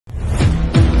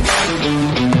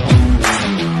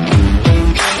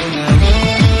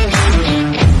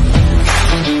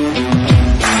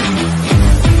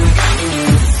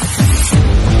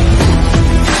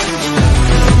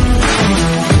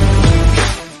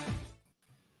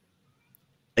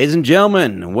Ladies and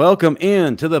gentlemen, welcome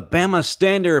in to the Bama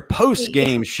Standard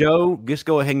post-game show. Just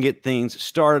go ahead and get things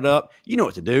started up. You know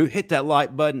what to do. Hit that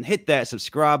like button. Hit that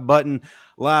subscribe button.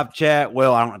 Live chat.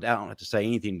 Well, I don't have to say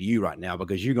anything to you right now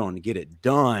because you're going to get it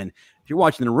done. If you're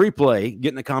watching the replay, get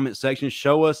in the comment section.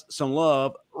 Show us some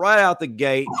love right out the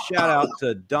gate. Shout out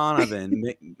to Donovan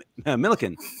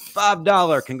Milliken.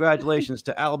 $5. Congratulations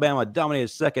to Alabama. Dominated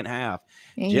second half.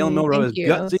 Jalen Milroe is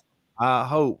gutsy. I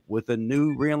hope with a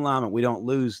new realignment, we don't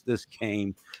lose this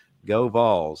game. Go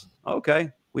Vols.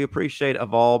 Okay. We appreciate a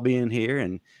Vol being here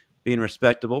and being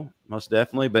respectable, most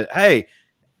definitely. But, hey,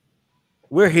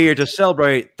 we're here to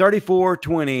celebrate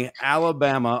 34-20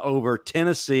 Alabama over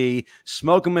Tennessee.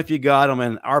 Smoke them if you got them,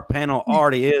 and our panel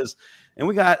already is. And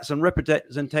we got some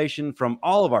representation from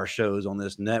all of our shows on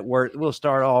this network. We'll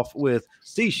start off with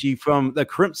Sishi from the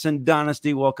Crimson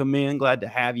Dynasty. Welcome in. Glad to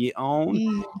have you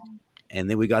on. And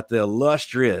then we got the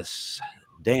illustrious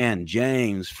Dan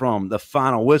James from the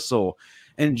Final Whistle.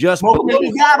 And just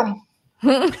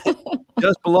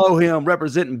below him,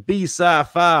 representing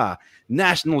B-Sci-Fi,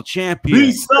 national champion.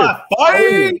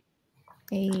 B-Sci-Fi!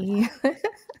 Hey.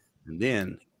 And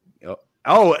then, the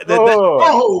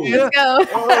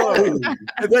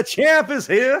champ is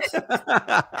here.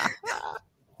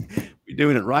 We're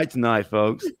doing it right tonight,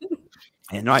 folks.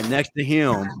 And right next to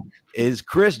him is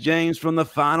Chris James from the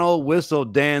Final Whistle,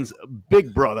 Dan's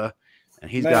big brother.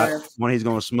 And he's got one he's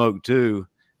going to smoke too.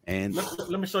 And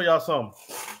let me show y'all something.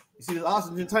 You see this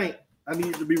oxygen tank? I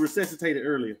needed to be resuscitated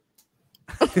earlier.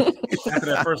 After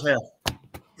that first half.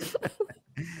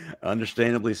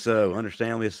 Understandably so.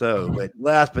 But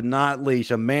last but not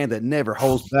least, a man that never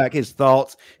holds back his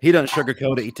thoughts. He doesn't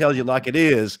sugarcoat it. He tells you like it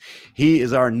is. He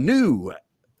is our new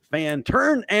fan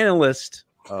turned analyst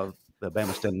of the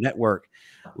Bama Standard Network,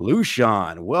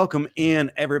 Lucian. Welcome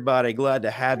in, everybody. Glad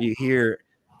to have you here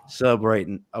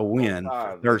celebrating a win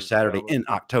third Saturday in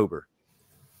October.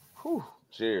 Whew.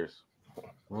 Cheers.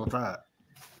 Well tried.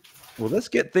 Well, let's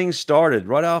get things started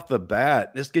right off the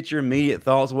bat. Let's get your immediate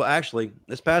thoughts. Well, actually,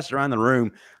 let's pass it around the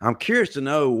room. I'm curious to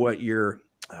know what your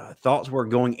thoughts were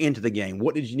going into the game.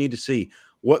 What did you need to see?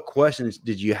 What questions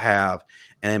did you have?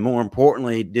 And more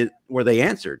importantly, were they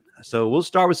answered? So we'll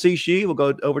start with Sishi. We'll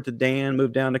go over to Dan,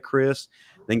 move down to Chris,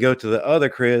 then go to the other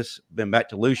Chris, then back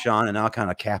to Lucian, and I'll kind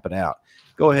of cap it out.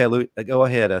 Go ahead,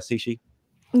 Sishi.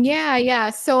 Yeah.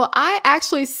 So I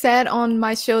actually said on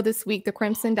my show this week, The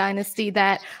Crimson Dynasty,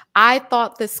 that I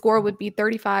thought the score would be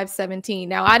 35-17.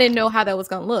 Now, I didn't know how that was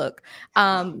going to look.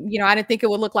 I didn't think it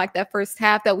would look like that first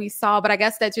half that we saw, but I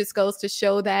guess that just goes to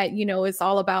show that, it's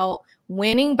all about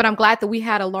winning. But I'm glad that we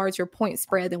had a larger point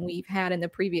spread than we've had in the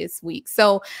previous week.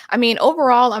 So,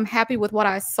 overall, I'm happy with what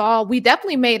I saw. We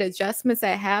definitely made adjustments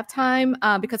at halftime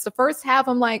because the first half,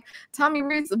 I'm like, Tommy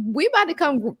Reeves, we about to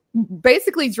come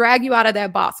basically drag you out of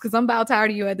that box because I'm about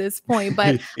tired of you at this point.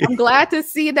 But I'm glad to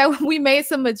see that we made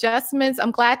some adjustments.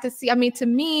 I'm glad to see. To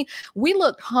me, we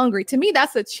looked hungry. To me,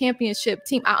 that's a championship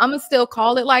team. I'm going to still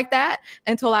call it like that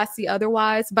until I see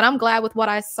otherwise. But I'm glad with what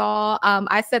I saw.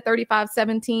 I said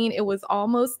 35-17. It was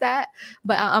almost that,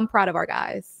 but I'm proud of our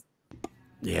guys.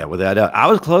 Yeah, without doubt. I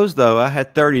was close, though. I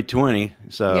had 30-20.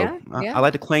 So I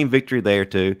like to claim victory there,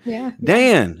 too. Yeah.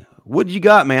 Dan, what you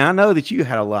got, man? I know that you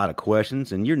had a lot of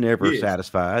questions, and you're never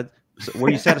satisfied. So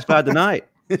were you satisfied tonight?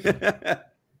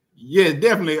 Yeah,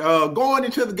 definitely. Going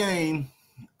into the game,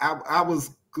 I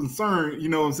was concerned,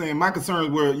 my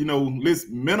concerns were, let's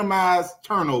minimize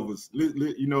turnovers. Let's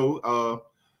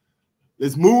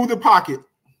move the pocket.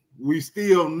 We're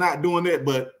still not doing that,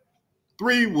 but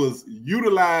 3 was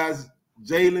utilize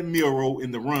Jalen Milroe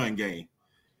in the run game.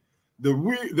 The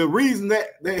reason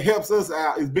that helps us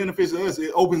out is beneficial to us. It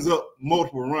opens up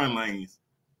multiple run lanes.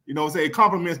 It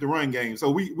complements the run game. So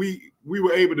we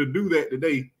were able to do that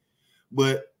today.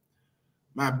 But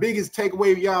my biggest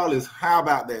takeaway, y'all, is how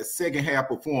about that second half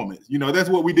performance? That's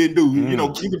what we didn't do. You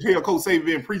can tell Coach Saban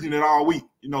been preaching it all week.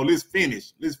 Let's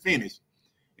finish.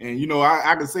 And,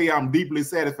 I can say I'm deeply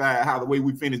satisfied how the way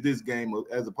we finished this game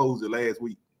as opposed to last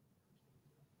week.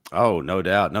 Oh, no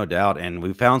doubt. And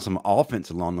we found some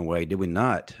offense along the way, did we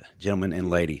not, gentlemen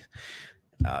and ladies?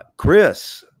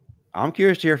 Chris, I'm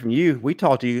curious to hear from you. We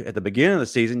talked to you at the beginning of the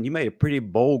season. You made a pretty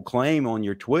bold claim on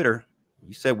your Twitter.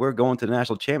 You said we're going to the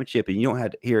national championship, and you don't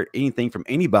have to hear anything from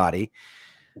anybody.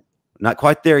 Not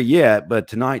quite there yet, but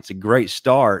tonight's a great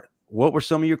start. What were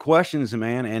some of your questions,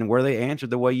 man, and were they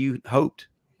answered the way you hoped?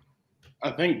 I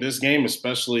think this game,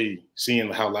 especially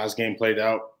seeing how last game played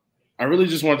out, I really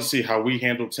just wanted to see how we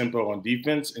handle tempo on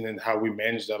defense and then how we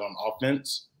manage that on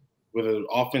offense. With an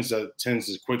offense that tends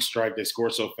to quick strike, they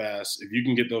score so fast. If you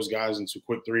can get those guys into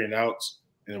quick 3 and outs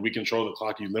and then we control the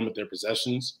clock, you limit their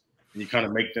possessions. and you kind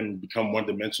of make them become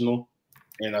one-dimensional.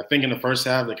 And I think in the first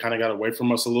half, they kind of got away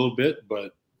from us a little bit.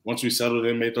 But once we settled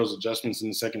in, made those adjustments in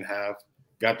the second half,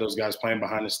 got those guys playing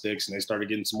behind the sticks, and they started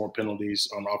getting some more penalties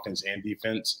on offense and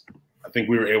defense, I think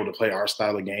we were able to play our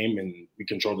style of game, and we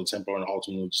controlled the tempo and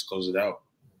ultimately just close it out.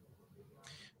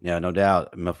 Yeah, no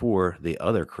doubt. Before the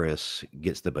other Chris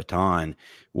gets the baton,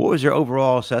 what was your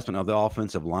overall assessment of the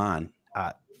offensive line?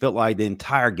 I felt like the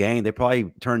entire game, they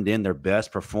probably turned in their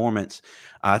best performance.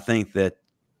 I think that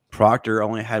Proctor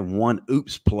only had one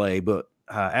oops play, but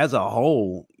as a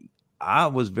whole, I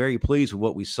was very pleased with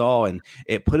what we saw, and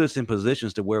it put us in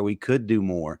positions to where we could do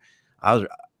more. I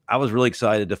was really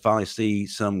excited to finally see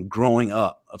some growing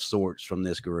up of sorts from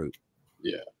this group.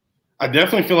 Yeah, I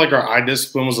definitely feel like our eye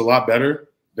discipline was a lot better.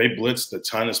 They blitzed a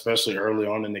ton, especially early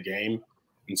on in the game.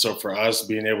 And so for us,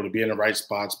 being able to be in the right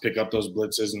spots, pick up those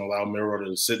blitzes, and allow Milroe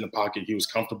to sit in the pocket, he was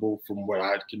comfortable from what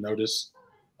I could notice.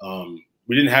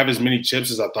 We didn't have as many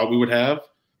chips as I thought we would have,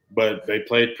 but they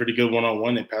played pretty good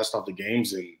one-on-one. They passed off the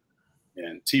games,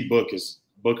 and Booker's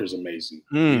amazing.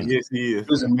 Yes, he is. He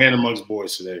was a man amongst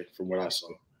boys today from what I saw.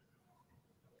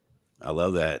 I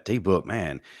love that. T-Book,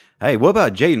 man. Hey, what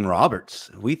about Jaden Roberts?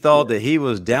 We thought that he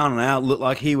was down and out, looked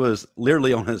like he was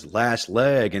literally on his last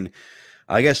leg. And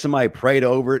I guess somebody prayed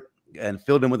over it and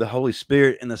filled him with the Holy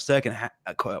Spirit in the second half.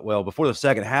 Well, before the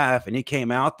second half, and he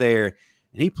came out there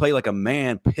and he played like a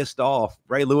man pissed off.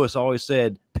 Ray Lewis always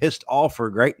said pissed off for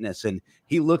greatness. And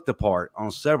he looked the part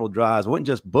on several drives. It wasn't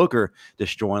just Booker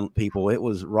destroying people. It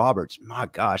was Roberts. My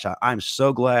gosh, I'm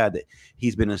so glad that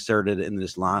he's been inserted in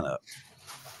this lineup.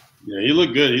 Yeah, he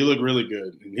looked good. He looked really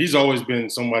good. And he's always been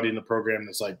somebody in the program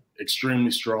that's like extremely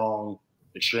strong,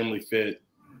 extremely fit.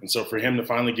 And so for him to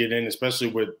finally get in, especially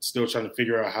with still trying to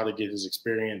figure out how to get his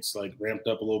experience like ramped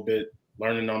up a little bit,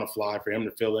 learning on the fly, for him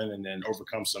to fill in and then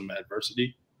overcome some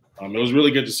adversity, it was really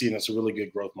good to see, and that's a really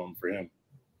good growth moment for him.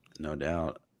 No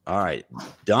doubt. All right,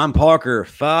 Don Parker,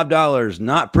 $5.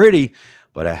 Not pretty,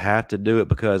 but I have to do it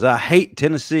because I hate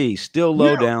Tennessee. Still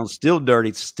low down, still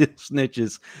dirty, still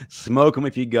snitches. Smoke them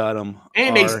if you got them.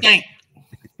 And they stink.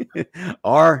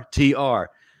 RTR.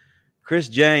 Chris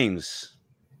James,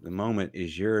 the moment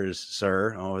is yours,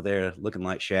 sir. Over there looking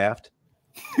like Shaft.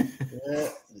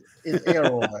 It's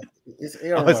Elroy. It's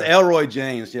Elroy. Oh, it's Elroy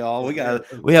James, y'all.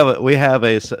 We have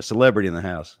a celebrity in the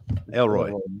house.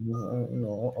 Elroy.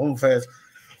 I'm fast.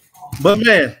 But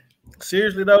man,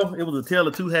 seriously though, it was a tale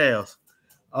of two halves.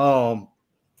 The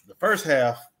first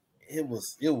half, it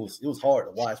was hard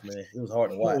to watch, man. It was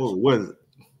hard to watch.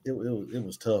 It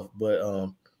was tough, but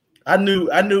I knew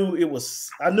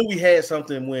we had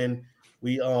something when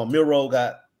we Milroe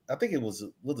got, I think it was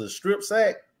a strip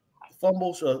sack,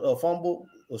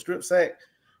 a strip sack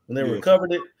when they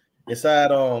recovered it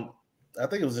inside I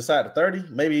think it was inside the 30,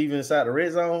 maybe even inside the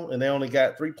red zone, and they only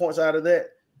got 3 points out of that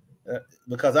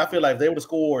because I feel like if they would have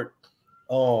scored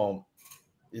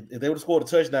if they would have scored a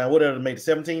touchdown, would have made it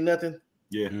 17-0.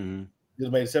 Yeah. Mm-hmm. It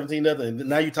was made it 17-0. And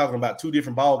now you're talking about two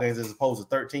different ball games as opposed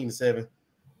to 13-7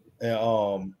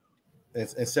 and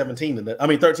 17-0. I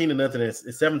mean 13-0 and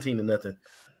 17-0.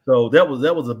 So that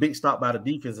was a big stop by the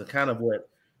defense and kind of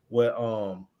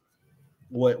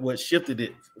what shifted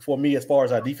it for me as far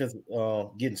as our defense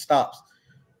getting stops.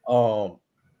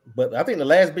 But I think the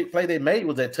last big play they made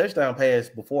was that touchdown pass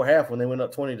before half when they went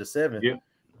up 20-7. Yeah.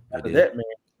 After that, man,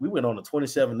 we went on a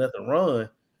 27-0 run.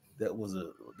 That was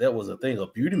a thing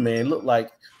of beauty, man. It looked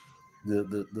like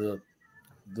the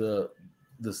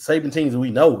Saban teams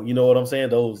we know. You know what I'm saying?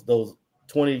 Those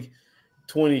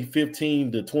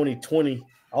 2015 to 2020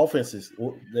 offenses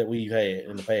that we've had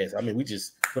in the past. I mean, we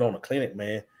just put on a clinic,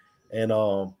 man. And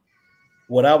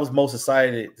what I was most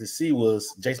excited to see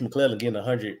was Jason McClellan getting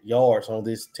 100 yards on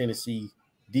this Tennessee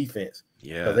defense.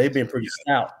 Yeah, because they've been pretty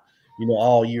stout,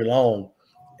 all year long.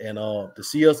 And to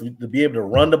see us to be able to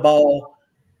run the ball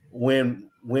when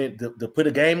to put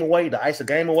a game away, to ice a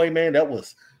game away, man, that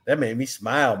made me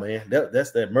smile, man.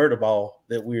 That's that murder ball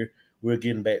that we're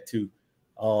getting back to.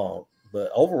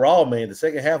 But overall, man, the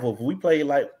second half of we played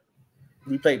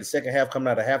the second half coming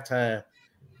out of halftime,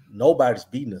 nobody's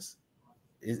beating us.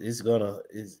 It's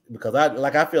because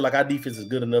I feel like our defense is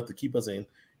good enough to keep us in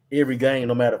every game,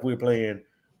 no matter if we're playing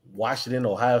Washington,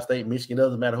 Ohio State, Michigan,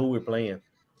 doesn't matter who we're playing.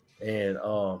 And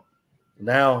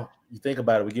now you think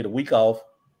about it, we get a week off,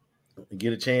 we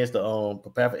get a chance to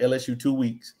prepare for LSU 2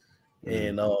 weeks,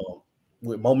 and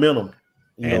with momentum,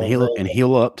 and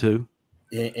heal up too,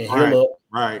 and heal up,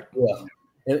 right? Yeah.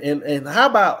 And how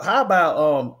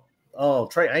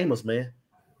about Trey Amos, man,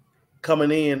 coming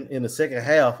in the second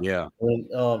half? Yeah, and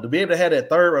to be able to have that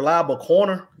third reliable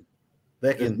corner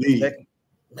that can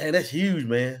man, that's huge,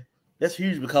 man. That's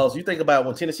huge because you think about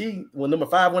when number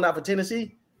 5 went out for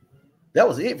Tennessee, that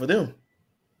was it for them.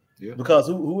 Yeah. Because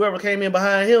whoever came in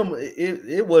behind him,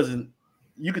 it wasn't.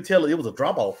 You could tell it was a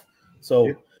drop off.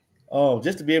 So,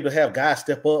 just to be able to have guys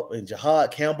step up and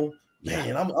Jahad Campbell,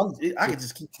 man, I could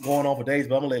just keep going on for days,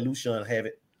 but I'm gonna let Lucian have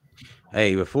it.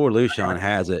 Hey, before Lucian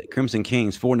has it, Crimson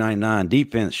Kings 499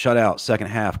 defense shutout. Second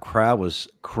half crowd was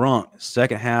crunk.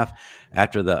 Second half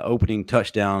after the opening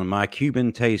touchdown, my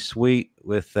Cuban tastes sweet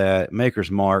with that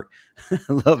maker's mark.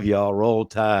 Love y'all. Roll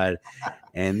Tide.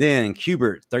 And then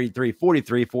Cubert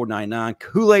 33-43 499.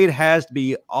 Kool-Aid has to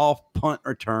be off punt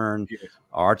return.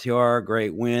 RTR,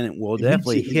 great win. We'll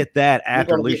definitely hit that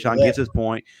after Lucian gets his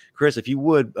point. Chris, if you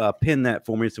would pin that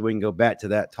for me so we can go back to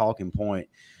that talking point.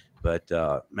 But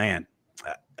man,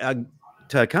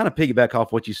 to kind of piggyback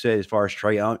off what you said as far as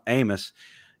Trey Amos,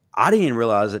 I didn't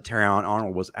realize that Terrion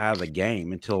Arnold was out of the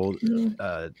game until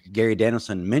Gary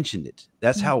Danielson mentioned it.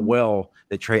 That's how well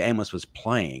that Trey Amos was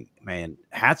playing. Man,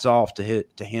 hats off to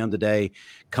him today,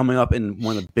 coming up in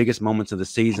one of the biggest moments of the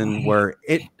season where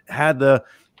it had the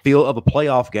feel of a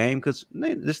playoff game. Because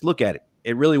just look at it.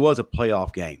 It really was a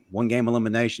playoff game. One game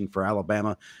elimination for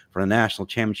Alabama for the national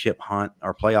championship hunt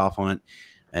or playoff hunt.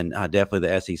 And definitely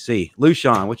the SEC.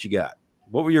 Lucian, what you got?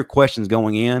 What were your questions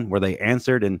going in? Were they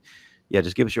answered? And yeah,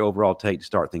 just give us your overall take to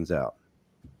start things out.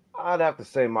 I'd have to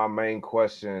say my main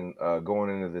question going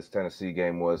into this Tennessee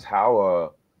game was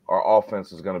how our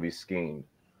offense is going to be schemed.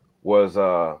 Was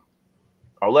our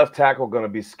left tackle going to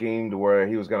be schemed where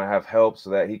he was going to have help so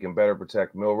that he can better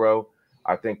protect Milroe?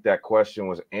 I think that question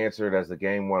was answered as the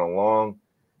game went along.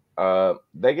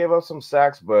 They gave up some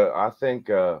sacks, but I think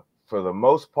for the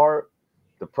most part,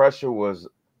 the pressure was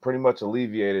pretty much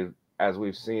alleviated as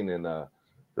we've seen in the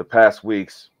past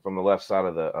weeks from the left side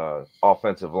of the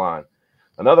offensive line.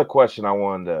 Another question I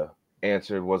wanted to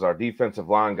answer was our defensive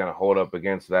line going to hold up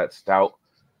against that stout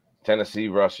Tennessee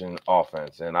rushing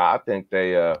offense? And I think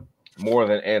they more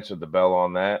than answered the bell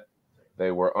on that.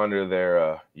 They were under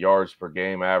their yards per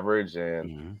game average,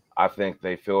 and I think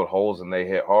they filled holes and they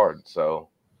hit hard. So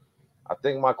I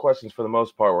think my questions for the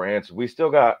most part were answered. We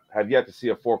still have yet to see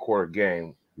a 4-quarter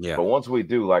game. Yeah. But once we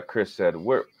do, like Chris said,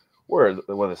 we're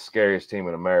the scariest team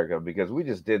in America because we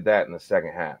just did that in the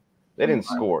second half. They didn't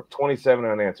score 27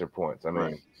 unanswered points. I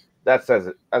mean, that says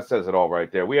it all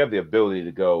right there. We have the ability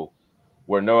to go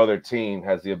where no other team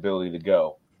has the ability to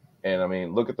go. And I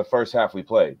mean, look at the first half we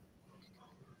played.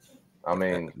 I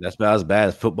mean, that's about as bad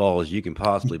as football as you can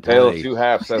possibly play. Tale of two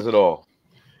halves says it all.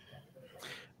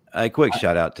 A quick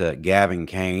shout out to Gavin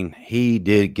Kane. He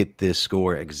did get this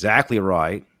score exactly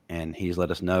right, and he's let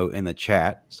us know in the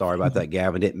chat. Sorry about that,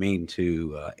 Gavin. Didn't mean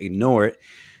to ignore it.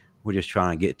 We're just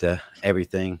trying to get to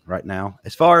everything right now.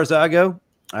 As far as I go,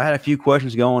 I had a few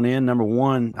questions going in. Number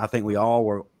one, I think we all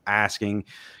were asking,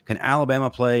 can Alabama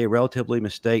play relatively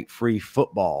mistake-free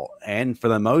football? And for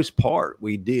the most part,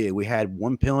 we did. We had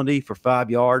one penalty for 5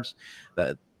 yards,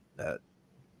 that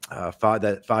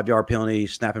 5-yard penalty,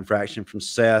 snap infraction from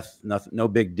Seth. Nothing, no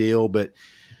big deal. But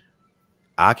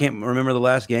I can't remember the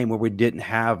last game where we didn't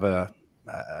have a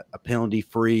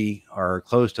penalty-free or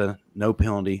close to no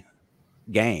penalty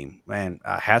game. Man,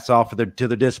 hats off to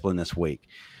the discipline this week.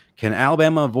 Can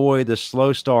Alabama avoid the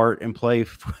slow start and play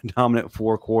dominant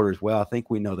 4 quarters? Well, I think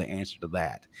we know the answer to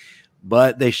that.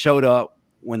 But they showed up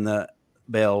when the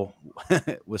bell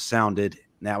was sounded,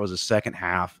 and that was the second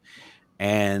half.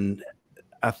 And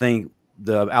I think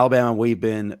the Alabama we've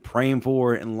been praying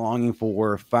for and longing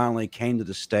for finally came to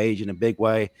the stage in a big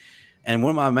way. And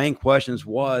one of my main questions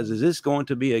was, is this going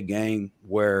to be a game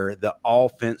where the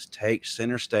offense takes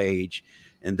center stage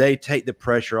and they take the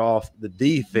pressure off the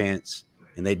defense?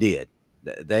 And they did.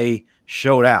 They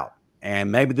showed out. And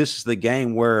maybe this is the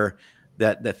game where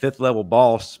that fifth level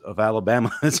boss of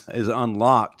Alabama is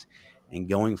unlocked. And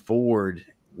going forward,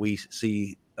 we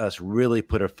see us really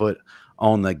put our foot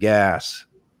on the gas.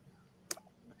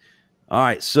 All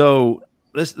right, so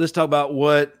let's talk about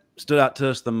what stood out to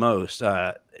us the most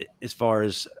as far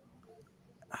as,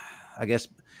 I guess,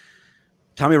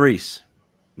 Tommy Rees.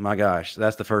 My gosh,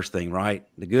 that's the first thing, right?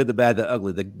 The good, the bad, the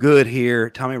ugly. The good here,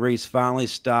 Tommy Rees finally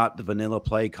stopped the vanilla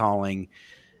play calling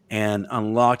and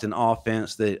unlocked an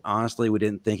offense that honestly we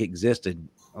didn't think existed.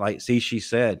 Like she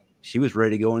said, she was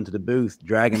ready to go into the booth,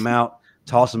 drag him out,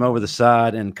 toss him over the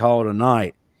side, and call it a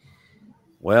night.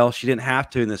 Well, she didn't have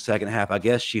to in the second half. I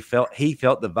guess he felt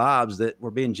the vibes that were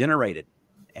being generated.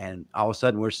 And all of a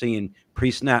sudden we're seeing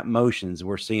pre-snap motions.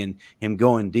 We're seeing him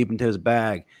going deep into his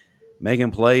bag,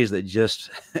 making plays that just,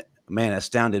 man,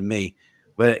 astounded me.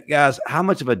 But, guys, how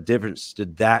much of a difference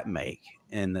did that make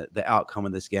in the outcome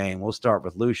of this game? We'll start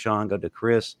with Lucian, go to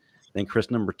Chris. Then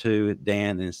Chris number 2,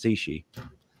 Dan, and Sishi.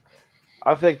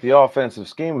 I think the offensive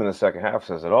scheme in the second half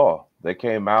says it all. They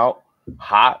came out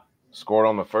hot, scored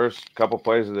on the first couple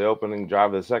plays of the opening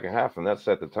drive of the second half, and that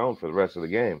set the tone for the rest of the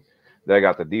game. They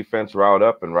got the defense riled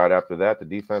up, and right after that, the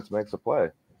defense makes a play.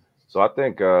 So I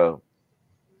think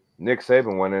Nick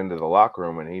Saban went into the locker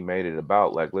room, and he made it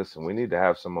about, like, listen, we need to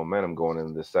have some momentum going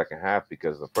into the second half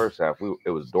because the first half, it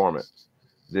was dormant.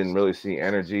 Didn't really see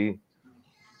energy,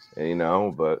 you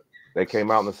know, but they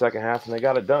came out in the second half, and they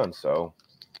got it done. So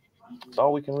that's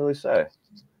all we can really say.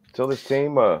 Until this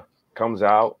team comes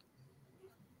out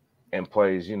and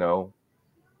plays, you know,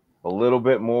 a little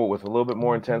bit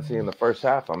more intensity in the first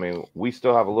half, I mean, we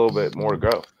still have a little bit more to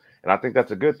go. And I think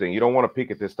that's a good thing. You don't want to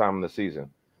peak at this time in the season.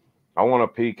 I want to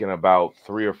peak in about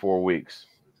 3 or 4 weeks.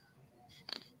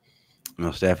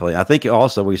 Most definitely. I think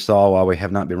also we saw why we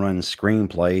have not been running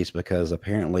screenplays because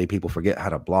apparently people forget how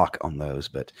to block on those,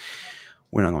 but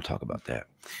we're not going to talk about that.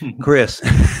 Chris,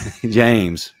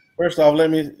 James. First off, let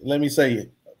me say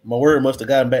it. My word must have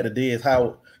gotten back to Dez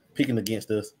Howard picking against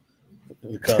us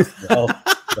because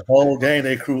the whole game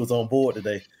day crew was on board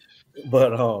today.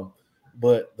 But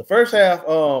the first half,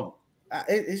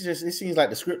 it seems like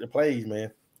the scripted plays,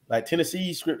 man. Like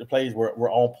Tennessee's scripted plays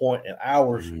were on point, and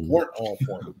ours weren't on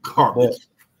point. But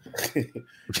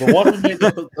once we made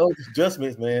those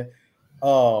adjustments, man,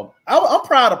 I'm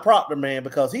proud of Proctor, man,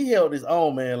 because he held his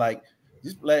own, man. Like,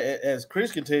 just like, as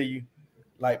Chris can tell you,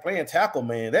 like playing tackle,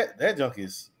 man, that junk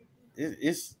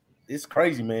it's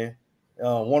crazy, man.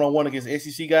 1-on-1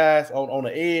 against SEC guys on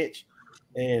the edge,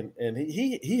 and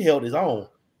he held his own.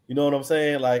 You know what I'm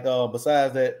saying? Like,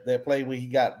 besides that play where he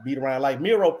got beat around, like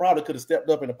Milroe probably could have stepped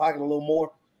up in the pocket a little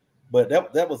more, but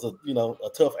that was a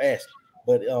tough ask.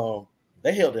 But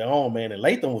they held their own, man, and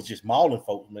Latham was just mauling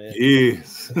folks, man.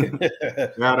 Yes.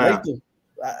 Latham,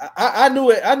 I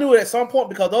knew it. I knew it at some point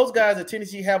because those guys that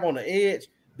Tennessee have on the edge,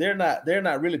 they're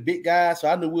not really big guys. So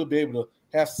I knew we'll be able to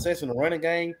have success in the running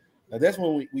game. Now that's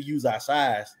when we use our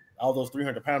size. All those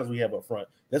 300-pounders we have up front.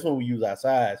 That's when we use our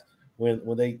size.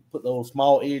 When they put those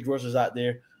small edge rushers out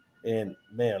there, and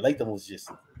man, Latham was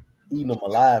just eating them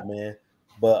alive, man.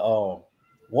 But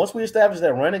once we established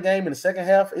that running game in the second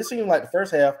half, it seemed like the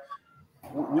first half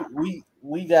we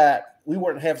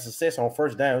weren't having success on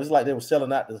first down. It was like they were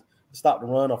selling out to stop the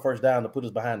run on first down to put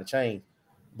us behind the chain.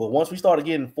 But once we started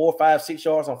getting 4, 5, 6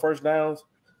 yards on first downs,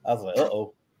 I was like,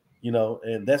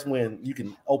 and that's when you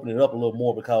can open it up a little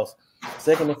more because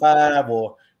 2nd and 5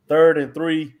 or 3rd and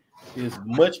 3 is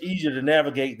much easier to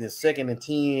navigate than 2nd and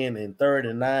 10 and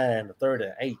 3rd and 9 or 3rd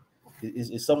and 8.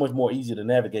 It's so much more easier to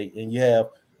navigate, and you have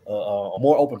a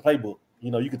more open playbook.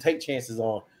 You know, you can take chances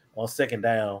on second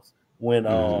downs when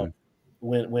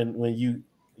you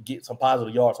get some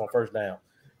positive yards on first down.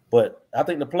 But I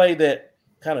think the play that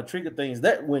kind of triggered things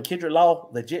that when Kendrick Law,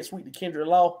 the jet sweep to Kendrick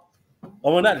Law,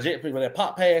 not the jet sweep, but that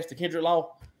pop pass to Kendrick Law,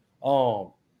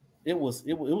 it was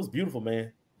beautiful,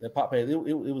 man. That pop pass, it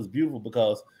was beautiful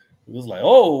because it was like,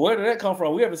 oh, where did that come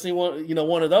from? We haven't seen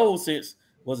one of those since,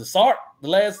 was it Sark? The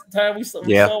last time we saw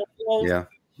those?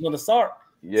 The Sark.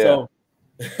 Yeah.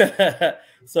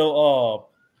 So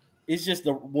it's just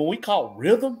when we caught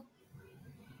rhythm,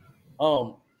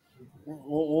 when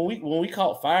we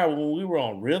caught fire, when we were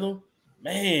on rhythm,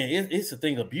 man, it's a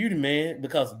thing of beauty, man,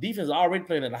 because the defense is already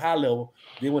playing at a high level.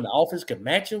 Then when the offense can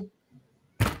match them,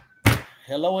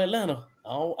 hello, Atlanta.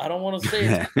 I don't want to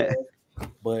say it,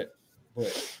 but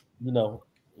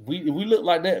we look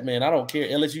like that, man. I don't care.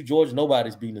 LSU, Georgia,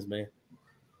 nobody's beating us, man.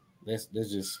 That's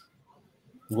just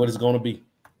what it's going to be.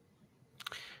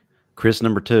 Chris,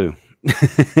 number 2.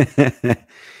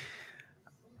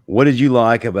 What did you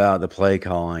like about the play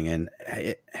calling,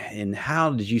 and how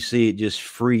did you see it just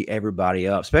free everybody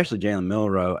up, especially Jalen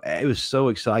Milroe? It was so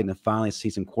exciting to finally see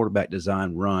some quarterback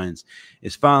design runs.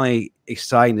 It's finally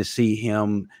exciting to see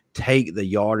him take the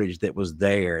yardage that was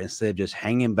there instead of just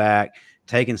hanging back,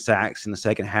 taking sacks in the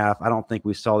second half. I don't think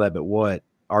we saw that,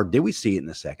 or did we see it in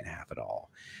the second half at all?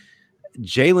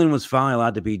 Jalen was finally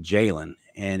allowed to be Jalen,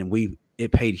 and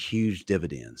it paid huge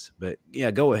dividends. But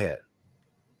yeah, go ahead.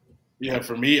 Yeah,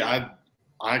 for me, I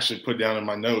actually put down in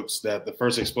my notes that the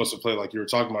first explosive play, like you were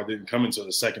talking about, didn't come until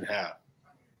the second half.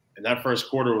 And that first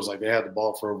quarter was like they had the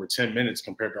ball for over 10 minutes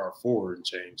compared to our forward and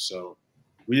change. So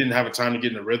we didn't have a time to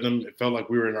get in the rhythm. It felt like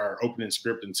we were in our opening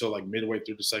script until like midway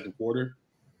through the second quarter.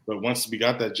 But once we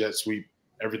got that jet sweep,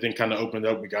 everything kind of opened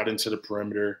up. We got into the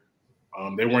perimeter.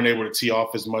 They weren't able to tee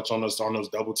off as much on us on those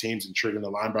double teams and triggering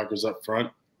the linebackers up front.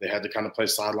 They had to kind of play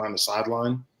sideline to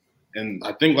sideline. And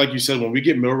I think, like you said, when we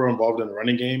get Milroe involved in the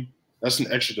running game, that's an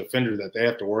extra defender that they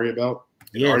have to worry about.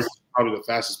 Yes. He's probably the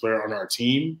fastest player on our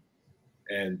team.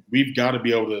 And we've got to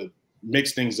be able to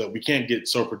mix things up. We can't get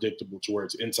so predictable to where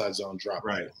it's inside zone drop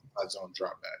Right. back, inside zone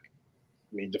drop back.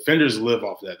 I mean, defenders live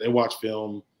off that. They watch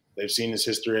film. They've seen his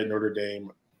history at Notre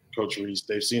Dame, Coach Reese.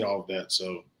 They've seen all of that.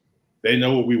 So they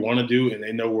know what we want to do, and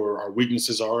they know where our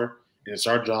weaknesses are. And it's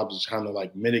our job to kind of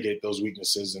like mitigate those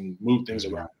weaknesses and move things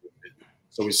around.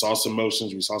 So we saw some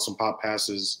motions. We saw some pop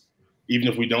passes. Even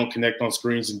if we don't connect on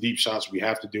screens and deep shots, we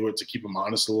have to do it to keep them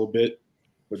honest a little bit.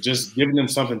 But just giving them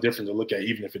something different to look at,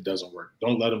 even if it doesn't work.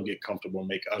 Don't let them get comfortable and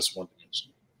make us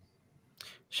one-dimensional.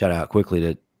 Shout out quickly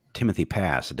to Timothy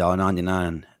Pass,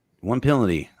 $1.99. One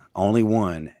penalty, only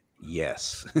one.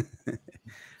 Yes.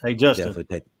 Hey, Justin.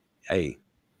 Hey.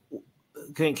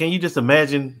 Can you just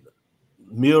imagine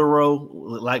Milroe,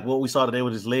 like what we saw today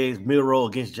with his legs, Milroe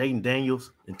against Jaden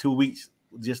Daniels in 2 weeks?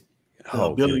 Just the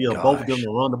ability of both of them to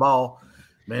run the ball.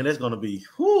 Man, that's going to be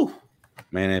whew.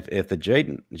 Man, if the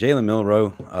Jalen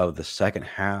Milroe of the second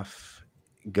half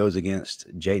goes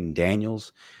against Jaden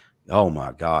Daniels, oh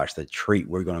my gosh, the treat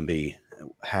we're going to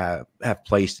have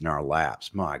placed in our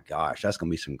laps. My gosh, that's going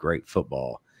to be some great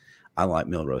football. I like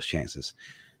Milroe's chances.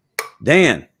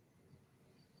 Dan.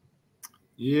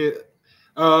 Yeah.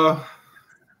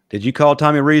 Did you call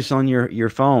Tommy Reese on your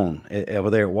phone over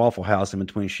there at Waffle House in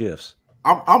between shifts?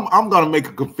 I'm gonna make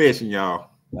a confession, y'all.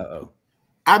 Uh-oh.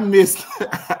 I missed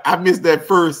that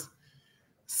first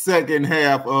second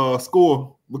half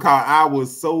score because I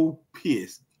was so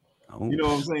pissed. Oh. You know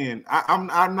what I'm saying? I'm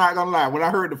not gonna lie. When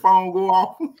I heard the phone go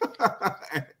off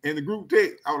in the group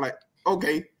text, I was like,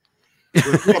 okay.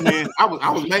 But yeah, man, I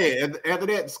was mad after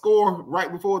that score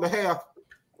right before the half.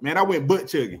 Man, I went butt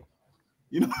chugging.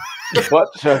 You know, butt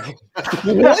chugging.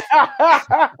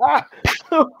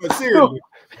 But seriously,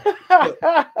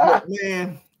 but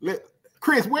man,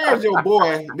 Chris, where's your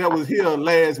boy that was here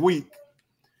last week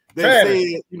that said,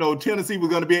 you know, Tennessee was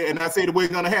going to be, and I said it was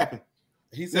going to happen.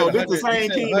 He said, no, this is the same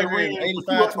team that ran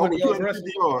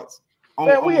 250 yards.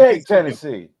 Man, we hate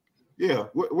Tennessee. Yeah,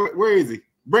 where is he?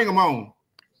 Bring him on.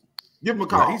 Give him a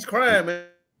call. He's crying,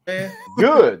 man.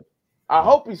 Good. I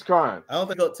hope he's crying. I don't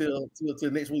think up till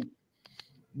next week.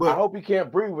 But I hope he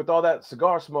can't breathe with all that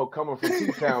cigar smoke coming from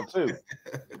T-Town too.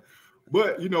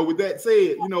 But, you know, with that said,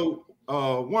 you know,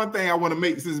 one thing I want to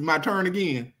make since it's my turn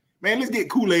again, man, let's get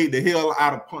Kool-Aid the hell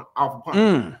off of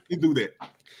punch. Let's do that.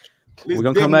 We're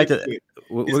gonna come back to that.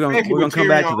 We're gonna come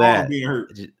back to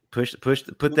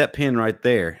that. Put that pin right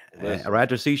there. Right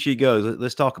after C-Sheet goes,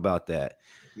 let's talk about that.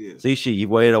 Yes. C-Sheet, you've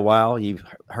waited a while. You've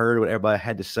heard what everybody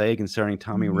had to say concerning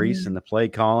Tommy Reese and the play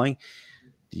calling.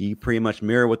 Do you pretty much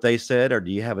mirror what they said, or do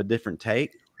you have a different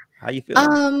take? How you feel?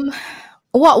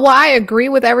 Well, I agree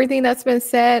with everything that's been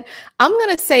said. I'm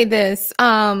gonna say this,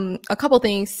 a couple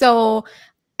things. So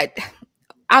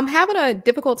I'm having a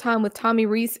difficult time with Tommy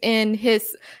Reese in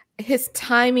his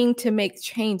timing to make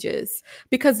changes,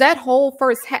 because that whole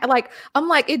first I'm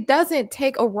like, it doesn't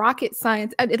take a rocket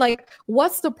science. Like,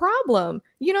 what's the problem?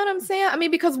 You know what I'm saying? I mean,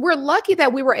 because we're lucky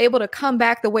that we were able to come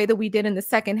back the way that we did in the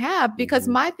second half, because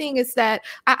my thing is that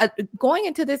going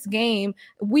into this game,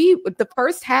 the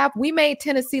first half, we made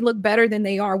Tennessee look better than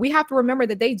they are. We have to remember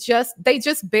that they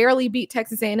just barely beat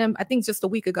Texas A&M, I think just a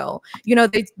week ago. You know,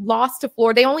 they lost to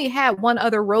Florida. They only had one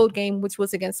other road game, which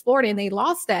was against Florida, and they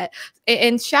lost that.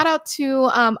 And shout out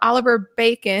to Oliver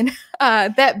Bacon,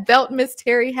 that belt Miss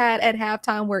Terry had at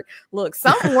halftime worked. Look,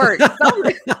 something worked.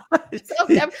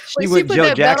 She went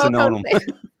Joe Jackson on him.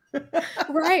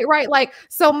 Right. Like,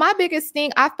 so my biggest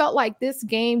thing, I felt like this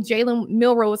game, Jalen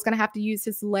Milroe was going to have to use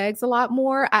his legs a lot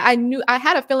more. I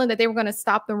had a feeling that they were going to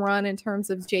stop the run in terms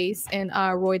of Jace and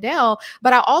Roydell,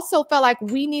 but I also felt like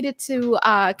we needed to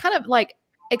kind of like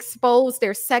expose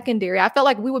their secondary. I felt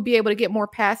like we would be able to get more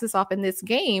passes off in this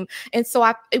game. And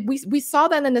so we saw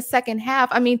that in the second half.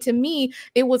 I mean, to me,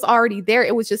 it was already there.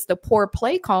 It was just the poor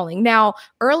play calling. Now,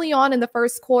 early on in the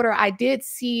first quarter, I did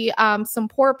see some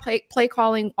poor play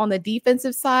calling on the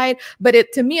defensive side, but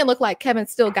to me, it looked like Kevin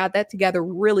still got that together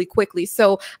really quickly.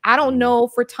 So I don't know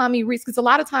for Tommy Reese, because a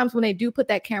lot of times when they do put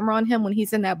that camera on him, when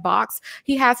he's in that box,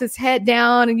 he has his head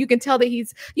down and you can tell that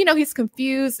he's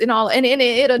confused and all. And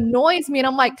it annoys me. And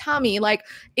I'm like, Tommy, like,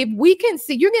 if we can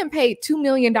see you're getting paid $2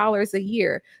 million a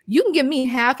year, you can give me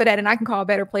half of that and I can call a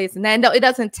better place. And then it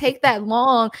doesn't take that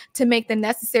long to make the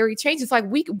necessary changes. Like,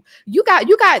 you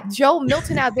got Joe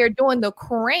Milton out there doing the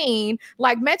crane,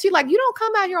 like Mechie, like, you don't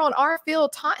come out here on our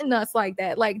field taunting us like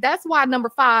that. Like, that's why number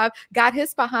 5 got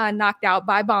his behind knocked out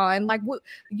by Bond. Like,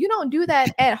 you don't do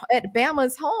that at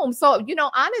Bama's home. So,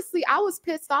 honestly, I was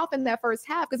pissed off in that first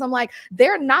half because I'm like,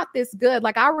 they're not this good.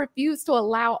 Like, I refuse to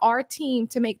allow our team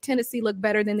to make Tennessee look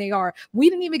better than they are. We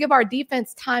didn't even give our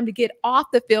defense time to get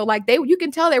off the field. Like you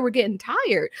can tell they were getting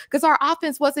tired because our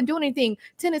offense wasn't doing anything.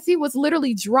 Tennessee was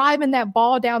literally driving that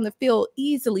ball down the field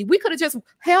easily. We could have just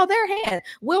held their hand.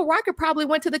 Will Rocker probably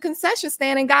went to the concession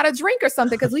stand and got a drink or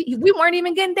something because we weren't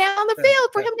even getting down the field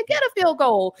for him to get a field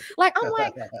goal. Like, I'm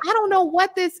like, I don't know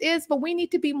what this is, but we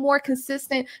need to be more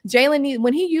consistent. Jalen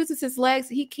when he uses his legs,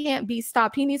 he can't be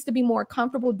stopped. He needs to be more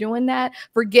comfortable doing that.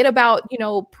 Forget about,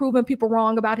 proving people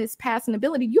wrong about his passing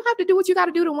ability. You have to do what you got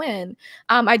to do to win.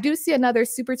 I do see another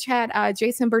super chat.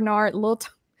 Jason Bernard,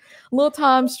 Lil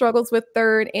Tom struggles with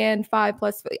 3rd and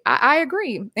 5+. I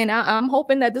agree. And I'm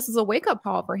hoping that this is a wake-up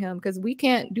call for him because we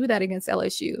can't do that against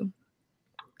LSU.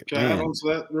 Can I add on to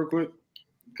that real quick?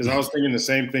 Because I was thinking the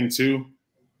same thing too.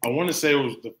 I want to say it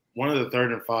was one of the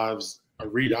 3rd and 5s, a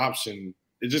read option.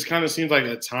 It just kind of seems like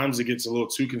at times it gets a little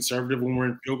too conservative when we're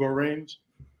in field goal range.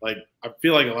 Like, I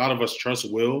feel like a lot of us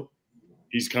trust Will.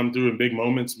 He's come through in big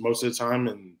moments most of the time,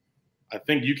 and I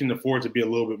think you can afford to be a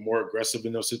little bit more aggressive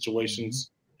in those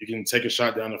situations. You can take a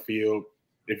shot down the field.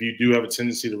 If you do have a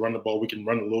tendency to run the ball, we can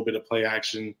run a little bit of play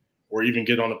action or even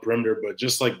get on the perimeter. But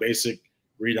just like basic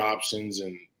read options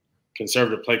and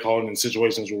conservative play calling in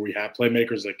situations where we have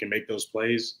playmakers that can make those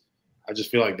plays, I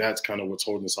just feel like that's kind of what's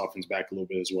holding this offense back a little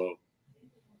bit as well.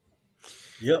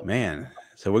 Yep, man.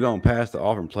 So we're going to pass the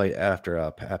offering plate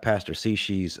after Pastor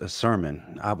Sishi's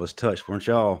sermon. I was touched, weren't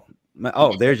y'all?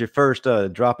 Oh, there's your first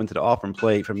drop into the offering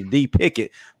plate from D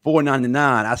Pickett, $4.99.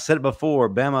 I said it before,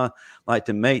 Bama like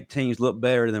to make teams look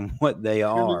better than what they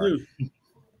are. Really do.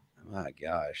 My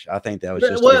gosh, I think that was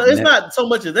just it's not so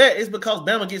much of that. It's because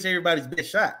Bama gets everybody's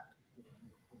best shot.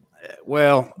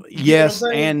 Well, yes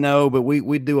and no, but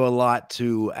we do a lot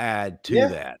to add to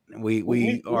that.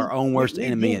 We are our own worst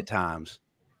enemy at times.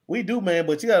 We do, man,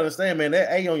 but you gotta understand, man,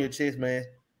 that A on your chest, man.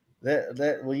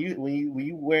 That when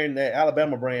you wearing that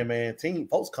Alabama brand, man, team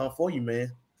folks come for you,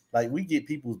 man. Like, we get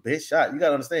people's best shot. You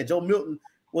gotta understand, Joe Milton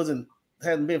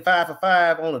hasn't been 5 for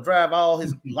 5 on a drive all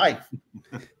his life.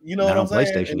 You know what I'm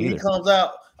saying? And he comes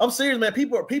out. I'm serious, man.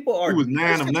 People are. He was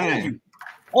 9 of 9.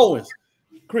 Owens,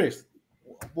 Chris,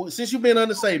 since you've been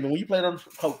under Saban, when you played under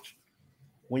coach,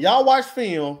 when y'all watch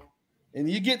film and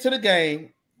you get to the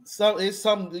game, it's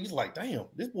like, damn,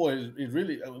 this boy is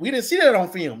really. We didn't see that on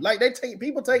film. Like,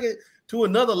 people take it to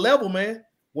another level, man.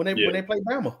 When they play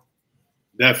Bama.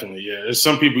 Definitely, yeah. There's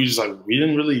some people you just like. We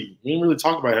didn't really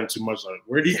talk about him too much. Like,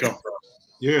 where did he come from?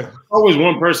 Yeah, always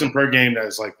one person per game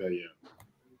that's like that.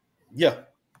 Yeah.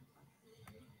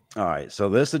 All right, so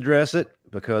let's address it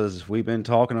because we've been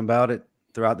talking about it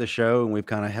throughout the show, and we've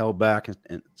kind of held back,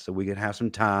 and so we could have some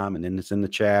time. And then it's in the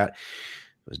chat.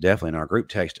 It was definitely in our group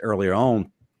text earlier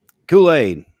on.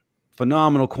 Kool-Aid,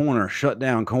 phenomenal corner,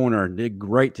 shutdown corner, did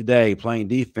great today playing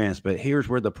defense. But here's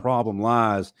where the problem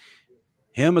lies.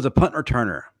 Him as a punt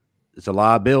returner, it's a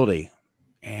liability.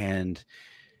 And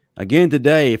again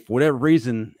today, for whatever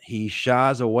reason, he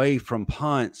shies away from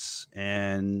punts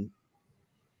and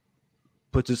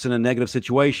puts us in a negative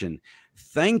situation.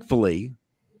 Thankfully,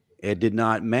 it did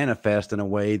not manifest in a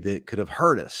way that could have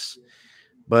hurt us.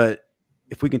 But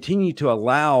if we continue to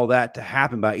allow that to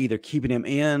happen by either keeping him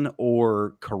in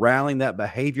or corralling that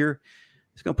behavior,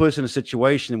 it's going to put us in a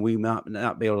situation we might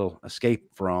not be able to escape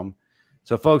from.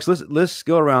 So, folks, let's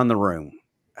go around the room.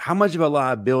 How much of a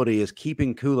liability is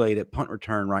keeping Kool-Aid at punt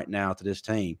return right now to this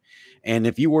team? And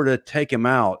if you were to take him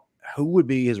out, who would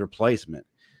be his replacement?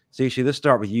 Cici, let's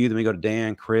start with you. Then we go to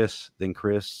Dan, Chris, and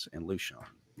Lushawn.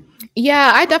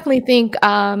 Yeah, I definitely think,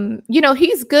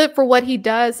 he's good for what he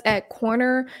does at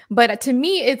corner. But to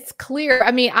me, it's clear.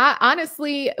 I mean,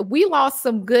 honestly, we lost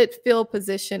some good field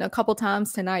position a couple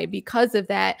times tonight because of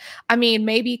that. I mean,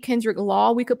 maybe Kendrick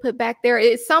Law we could put back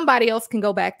there. Somebody else can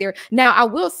go back there. Now, I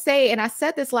will say, and I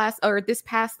said this this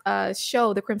past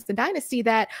show, the Crimson Dynasty,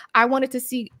 that I wanted to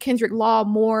see Kendrick Law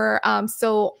more.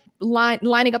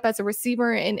 Lining up as a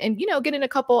receiver and getting a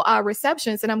couple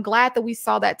receptions, and I'm glad that we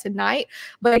saw that tonight.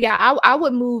 But yeah, I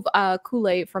would move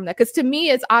Kool-Aid from that because to me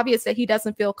it's obvious that he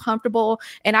doesn't feel comfortable,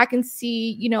 and I can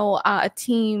see a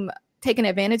team taking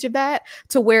advantage of that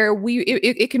to where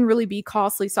it can really be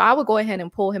costly. So I would go ahead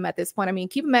and pull him at this point. I mean,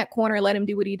 keep him at corner, let him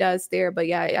do what he does there. But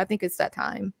yeah, I think it's that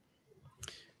time.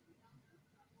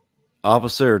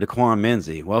 Officer Daquan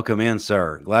Menzie, welcome in,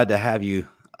 sir. Glad to have you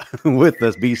with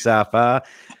us. B-Sci-Fi.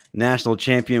 National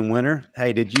champion winner.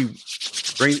 Hey,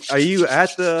 are you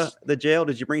at the jail?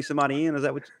 Did you bring somebody in? Is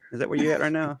that where you at right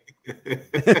now?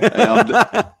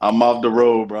 I'm off the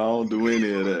road, bro. I don't do any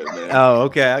of that, man. Oh,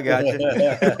 okay. I got you.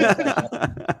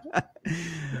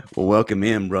 Well, welcome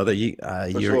in, brother.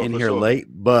 You're in here late,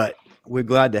 but we're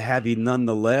glad to have you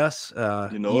nonetheless.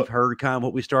 You've heard kind of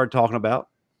what we started talking about.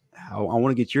 I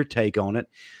want to get your take on it,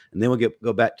 and then we'll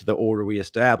go back to the order we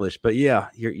established. But yeah,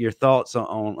 your thoughts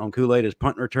on Kool-Aid as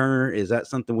punt returner. Is that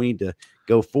something we need to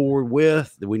go forward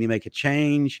with? Do we need to make a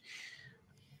change?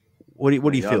 What do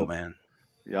you feel, man?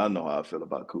 Y'all know how I feel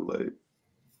about Kool-Aid.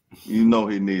 You know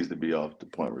he needs to be off the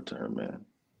punt return, man.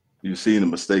 You've seen the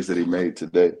mistakes that he made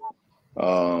today.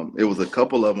 It was a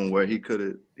couple of them where he could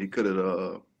have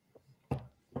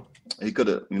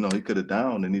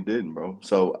downed and he didn't, bro.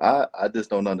 So I just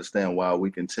don't understand why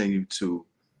we continue to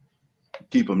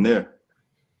keep him there.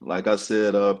 Like I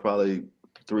said, probably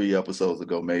 3 episodes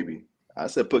ago, maybe I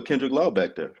said put Kendrick Law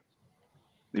back there.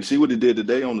 You see what he did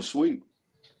today on the sweep,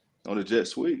 on the jet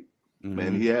sweep.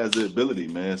 Man, he has the ability,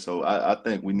 man. So I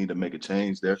think we need to make a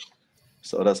change there.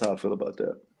 So that's how I feel about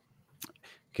that.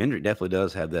 Kendrick definitely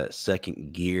does have that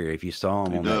second gear. If you saw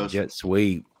him on that jet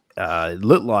sweep, it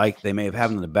looked like they may have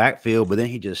had him in the backfield, but then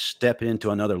he just stepped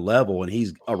into another level and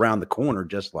he's around the corner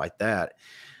just like that.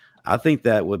 I think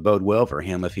that would bode well for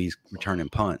him if he's returning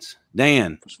punts.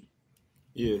 Dan.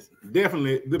 Yes,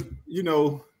 definitely.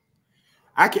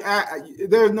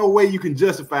 There's no way you can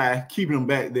justify keeping him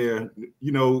back there,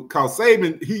 because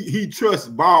Saban, he trusts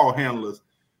ball handlers,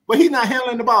 but he's not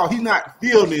handling the ball. He's not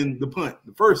fielding the punt.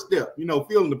 The first step,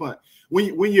 fielding the punt.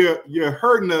 When you're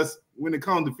hurting us when it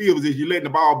comes to field position, you're letting the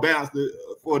ball bounce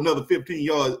for another 15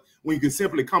 yards when you can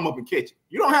simply come up and catch it.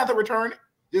 You don't have to return it.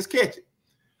 Just catch it.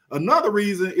 Another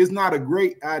reason it's not a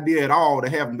great idea at all to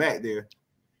have him back there.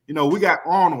 We got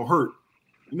Arnold hurt.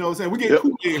 You know what I'm saying? We get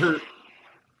Kool-Aid hurt.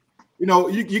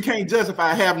 You can't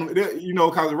justify having him,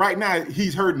 because right now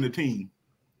he's hurting the team.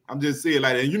 I'm just saying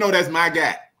like that. And that's my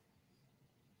guy.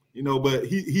 But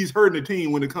he's hurting the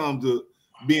team when it comes to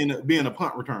being a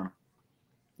punt returner.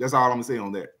 That's all I'm gonna say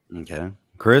on that. Okay,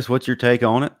 Chris, what's your take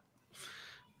on it?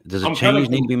 Does a change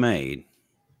need to be made?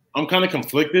 I'm kind of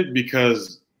conflicted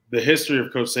because the history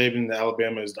of Coach Saban in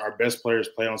Alabama is our best players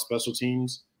play on special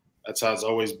teams. That's how it's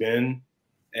always been.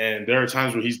 And there are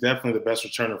times where he's definitely the best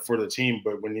returner for the team,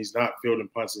 but when he's not fielding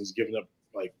punts and he's giving up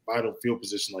like vital field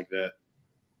position like that,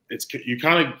 you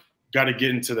kind of got to get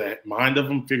into the mind of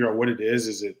him, figure out what it is.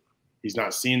 Is it he's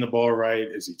not seeing the ball right?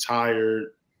 Is he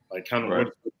tired? Like kind of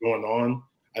what's going on?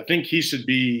 I think he should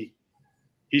be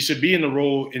in the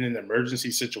role in an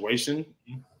emergency situation.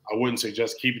 I wouldn't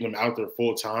suggest keeping him out there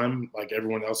full time like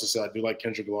everyone else has said. I do like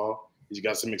Kendrick Law. He's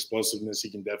got some explosiveness. He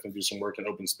can definitely do some work in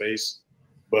open space.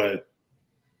 But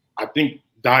I think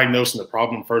diagnosing the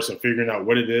problem first and figuring out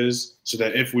what it is so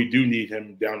that if we do need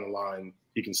him down the line,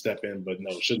 he can step in. But no,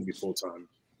 it shouldn't be full time.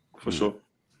 For sure.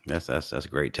 That's a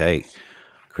great take.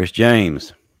 Chris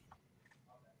James.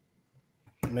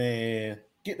 Man,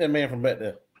 get that man from back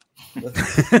there.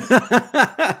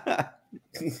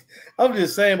 I'm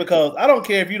just saying, because I don't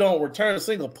care if you don't return a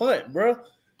single punt, bro.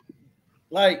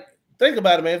 Like, think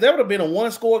about it, man. If that would have been a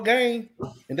 1-score game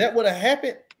and that would have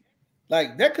happened,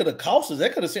 like, that could have cost us.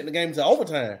 That could have sent the game to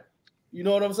overtime. You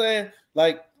know what I'm saying?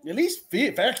 Like, at least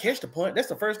fair catch the punt. That's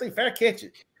the first thing. Fair catch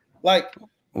it. Like,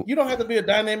 you don't have to be a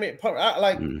dynamic punt.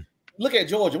 Look at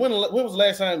Georgia. When was the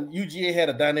last time UGA had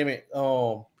a dynamic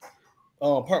punt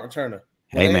returner?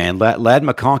 Hey, man, Lad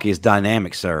McConkey is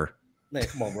dynamic, sir. Man,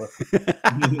 come on, bro.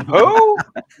 Who?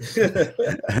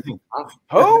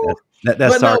 Who?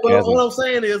 That's sarcasm. What I'm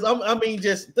saying is, I mean,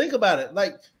 just think about it.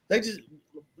 Like, you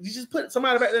just put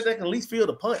somebody back there that can at least field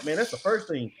the punt, man. That's the first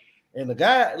thing. And the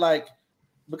guy, like,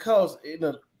 because in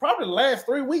probably the last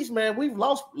 3 weeks, man, we've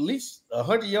lost at least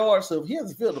 100 yards. So he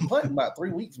hasn't fielded the punt in about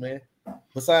 3 weeks, man.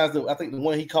 Besides, I think the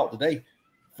one he caught today,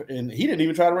 and he didn't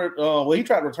even try to. He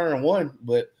tried to return one,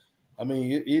 but I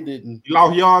mean, it didn't. He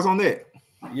lost yards on that.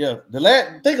 Yeah,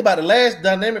 think about the last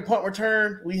dynamic punt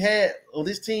return we had on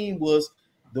this team was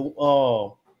the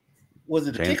kickoff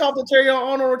that Terry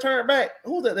Arnold returned back?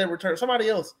 Who was that returned? Somebody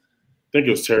else. I think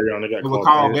it was Terry Arnold. Got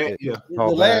called back. Yeah,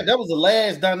 that was the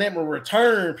last dynamic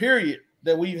return period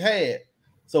that we've had.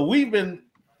 So we've been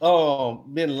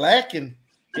lacking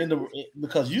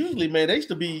because usually, man, they used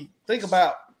to be think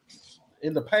about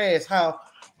in the past how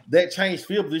that changed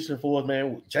field position for us,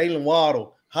 man. Jalen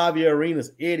Waddle, Javier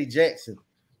Arenas, Eddie Jackson.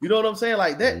 You know what I'm saying?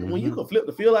 Like that, when you can flip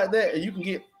the field like that and you can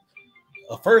get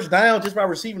a first down just by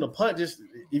receiving a punt, just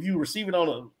if you receive it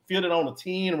field it on a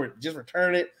 10 or just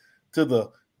return it to the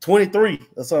 23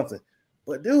 or something.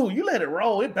 But dude, you let it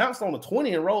roll. It bounced on the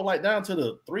 20 and rolled like down to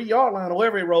the 3-yard line or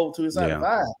wherever it rolled to inside the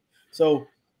 5. So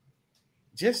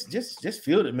just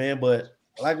field it, man. But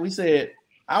like we said,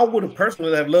 I would have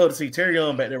personally have loved to see Terry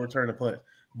Young back there return the punt.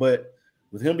 But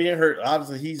with him being hurt,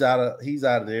 obviously he's out of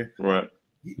there. Right.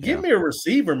 Give me a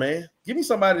receiver, man. Give me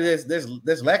somebody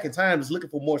that's lacking time, that's looking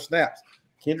for more snaps.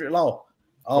 Kendrick Law.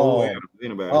 Isaiah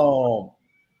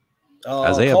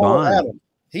Cole Bond. Adams.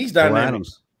 He's dynamic.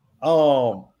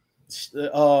 Shaz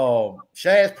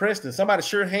Preston, somebody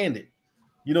sure-handed.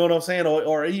 You know what I'm saying?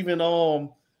 Or even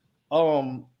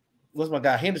what's my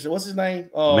guy Henderson? What's his name?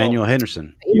 Emmanuel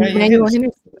Henderson. Emmanuel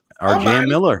Henderson. Or Jan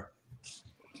Miller.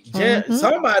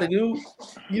 Somebody, dude.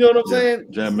 You know what I'm saying?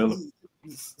 Jan Miller.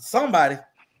 Somebody.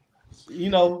 You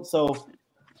know, so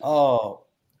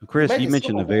Chris, you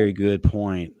mentioned a very good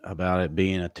point about it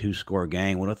being a 2-score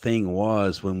game. Well, the thing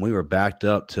was, when we were backed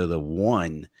up to the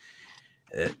 1,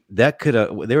 that could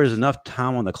have, there was enough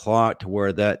time on the clock to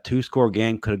where that 2-score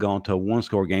game could have gone to a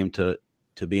 1-score game to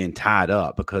being tied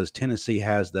up, because Tennessee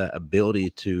has the ability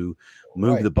to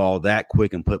move the ball that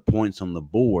quick and put points on the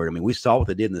board. I mean, we saw what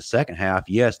they did in the second half.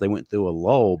 Yes, they went through a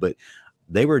lull, but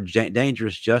they were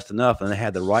dangerous just enough, and they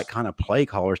had the right kind of play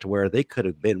callers to where they could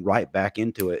have been right back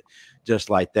into it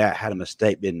just like that had a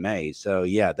mistake been made. So,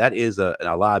 yeah, that is a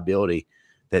liability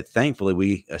that thankfully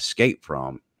we escaped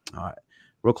from. All right.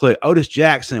 Real quick, Otis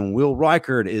Jackson, Will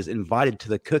Reichard is invited to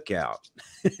the cookout.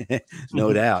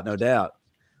 No doubt, no doubt.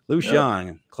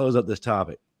 Lucian, close up this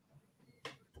topic.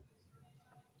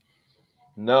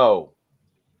 No,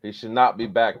 he should not be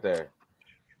back there.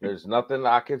 There's nothing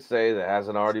I could say that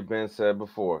hasn't already been said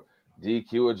before.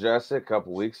 DQ adjusted a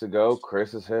couple weeks ago.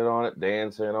 Chris has hit on it.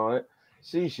 Dan's hit on it.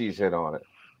 She's hit on it.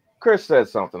 Chris said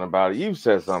something about it. You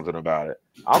said something about it.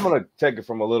 I'm going to take it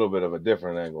from a little bit of a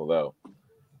different angle, though.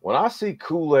 When I see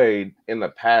Kool-Aid in the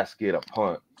pass get a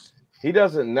punt, he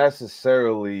doesn't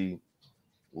necessarily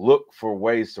look for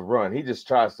ways to run. He just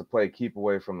tries to play keep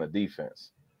away from the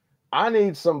defense. I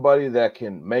need somebody that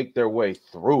can make their way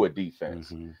through a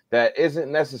defense that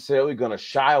isn't necessarily going to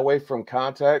shy away from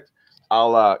contact, a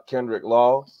la Kendrick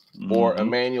Law or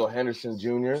Emmanuel Henderson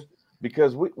Jr.,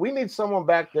 because we need someone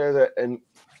back there that, and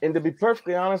to be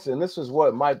perfectly honest, and this is what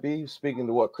it might be, speaking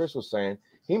to what Chris was saying,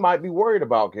 he might be worried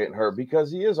about getting hurt because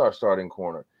he is our starting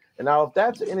corner. And now if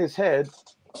that's in his head,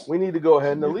 we need to go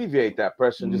ahead and alleviate that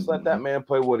pressure and just let that man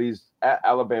play what he's at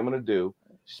Alabama to do.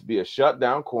 Just be a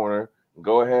shutdown corner.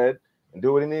 Go ahead and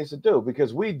do what he needs to do,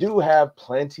 because we do have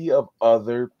plenty of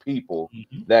other people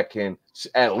that can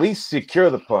at least secure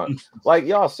the punt. Like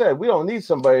y'all said, we don't need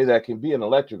somebody that can be an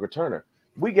electric returner.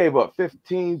 We gave up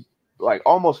 15, like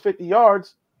almost 50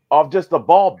 yards off just the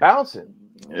ball bouncing.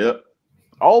 Yep.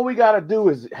 All we got to do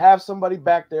is have somebody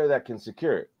back there that can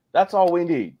secure it. That's all we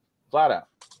need, flat out.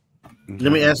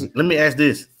 Let me ask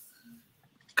this.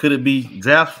 Could it be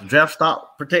draft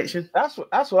stock protection? That's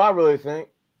what I really think.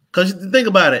 Because think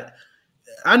about it.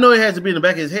 I know it has to be in the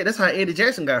back of his head. That's how Eddie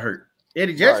Jackson got hurt.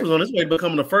 Eddie Jackson was on his way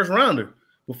becoming a first rounder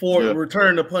before he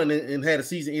returned the punt and had a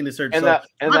season ending surgery.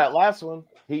 And that last one,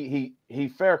 he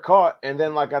fair caught, and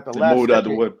then like at the last moved out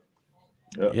the way.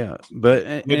 Yeah, but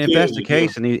and if that's the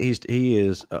case, and he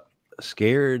is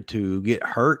scared to get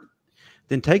hurt,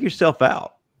 then take yourself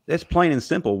out. That's plain and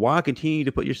simple. Why continue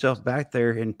to put yourself back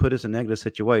there and put us in negative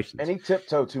situations? And he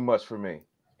tiptoed too much for me.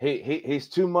 He's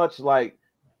too much like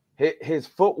his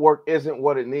footwork isn't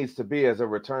what it needs to be as a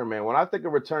return man. When I think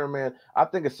of return man, I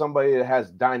think of somebody that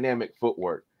has dynamic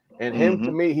footwork. And him,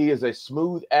 to me, he is a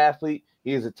smooth athlete.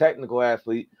 He is a technical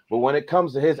athlete. But when it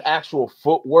comes to his actual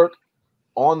footwork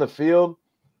on the field,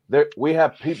 we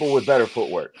have people with better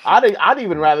footwork. I'd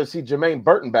even rather see Jermaine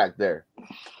Burton back there,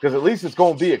 because at least it's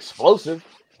going to be explosive.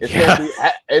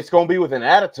 It's going to be with an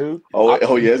attitude.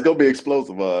 Oh yeah, it's going to be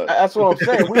explosive. That's what I'm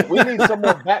saying. We need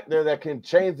someone back there that can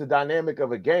change the dynamic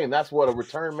of a game. That's what a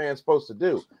return man's supposed to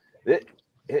do.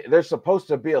 They're supposed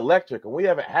to be electric, and we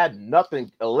haven't had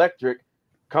nothing electric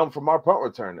come from our punt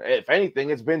returner. If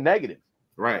anything, it's been negative.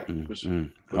 Right. All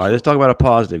right, let's talk about a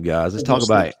positive, guys. Let's talk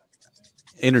about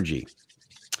energy.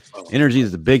 Energy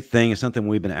is the big thing. It's something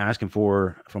we've been asking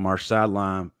for from our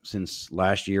sideline since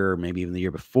last year, or maybe even the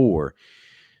year before.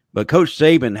 But Coach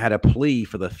Saban had a plea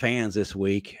for the fans this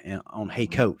week on Hey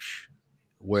Coach,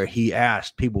 where he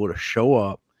asked people to show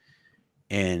up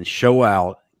and show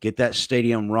out, get that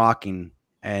stadium rocking.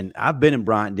 And I've been in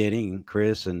Bryant-Denny, and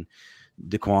Chris and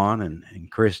DeQuan and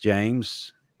Chris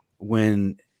James.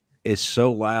 When it's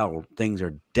so loud, things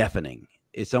are deafening.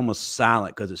 It's almost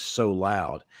silent because it's so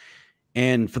loud.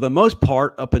 And for the most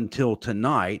part, up until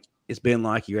tonight, it's been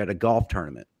like you're at a golf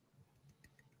tournament.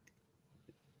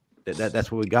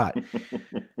 That's what we got.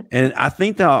 And I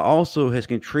think that also has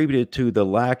contributed to the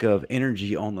lack of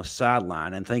energy on the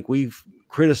sideline. And I think we've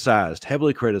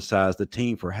heavily criticized the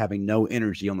team for having no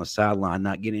energy on the sideline,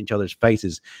 not getting in each other's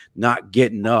faces, not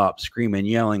getting up, screaming,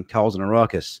 yelling, causing a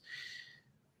ruckus.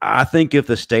 I think if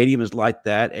the stadium is like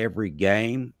that every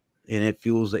game, and it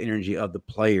fuels the energy of the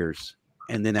players,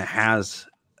 and then it has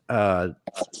a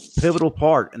pivotal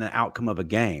part in the outcome of a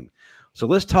game. So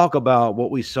let's talk about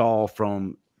what we saw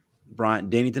from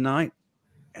Bryant-Denny tonight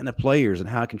and the players and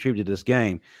how it contributed to this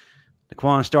game.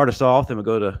 Daquan, start us off, then we'll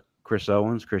go to Chris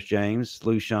Owens, Chris James,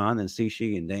 Lushan, then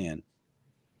Cishi, and Dan.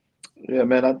 Yeah,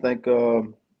 man, I think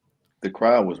the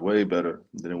crowd was way better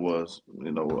than it was,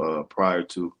 prior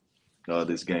to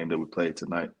this game that we played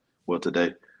tonight. Well,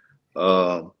 today.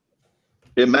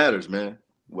 It matters, man,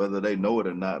 whether they know it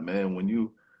or not, man.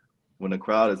 When the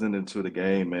crowd is into the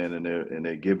game, man, and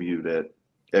they're giving you that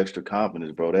extra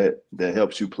confidence, bro, that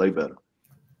helps you play better.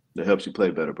 That helps you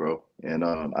play better, bro. And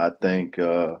I think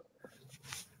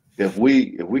if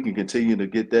we can continue to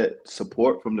get that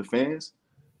support from the fans,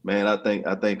 man, I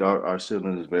think our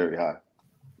ceiling is very high.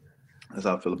 That's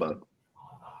how I feel about it.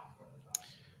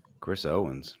 Chris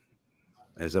Owens,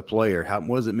 as a player,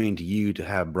 what does it mean to you to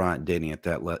have Bryant-Denny at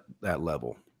that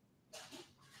level?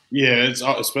 Yeah, it's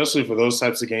especially for those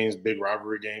types of games, big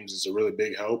rivalry games. It's a really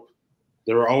big help.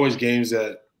 There were always games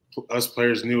that us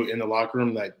players knew in the locker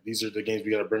room that these are the games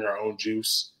we got to bring our own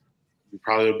juice. We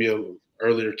probably will be an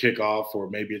earlier kickoff, or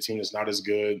maybe a team that's not as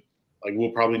good. Like,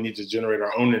 we'll probably need to generate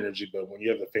our own energy. But when you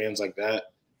have the fans like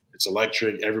that, it's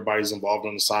electric. Everybody's involved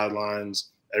on the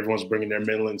sidelines. Everyone's bringing their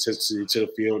mental intensity to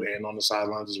the field and on the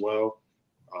sidelines as well.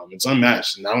 It's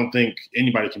unmatched, and I don't think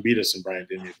anybody can beat us in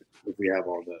Bryant-Denny if we have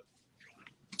all that.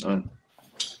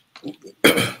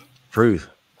 Truth.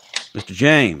 Mr.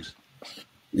 James.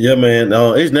 Yeah, man.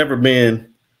 It's never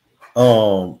been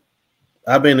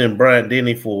I've been in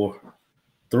Bryant-Denny for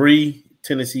 3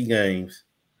 Tennessee games.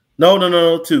 No,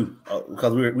 2.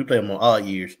 Because we play them on odd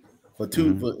years. For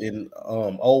 2 in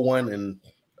 01 and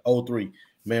 03.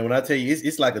 Man, when I tell you,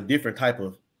 it's like a different type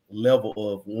of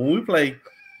level of when we play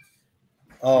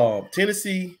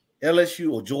Tennessee,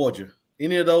 LSU, or Georgia,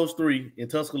 any of those 3 in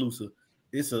Tuscaloosa,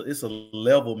 it's a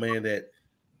level, man, that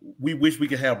we wish we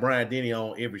could have Bryant-Denny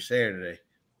on every Saturday.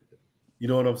 You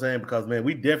know what I'm saying? Because, man,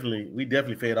 we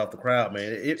definitely fed off the crowd,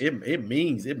 man.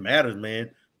 It matters,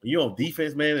 man. When you're on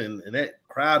defense, man, and that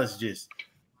crowd is just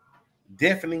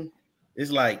deafening.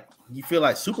 It's like you feel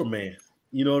like Superman.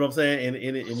 You know what I'm saying?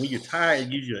 And when you're tired, it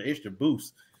gives you an extra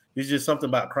boost. It's just something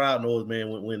about crowd noise,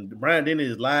 man. When Bryant-Denny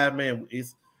is live, man,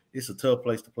 it's a tough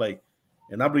place to play.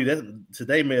 And I believe that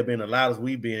today may have been the loudest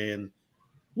we've been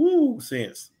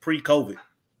since pre-COVID.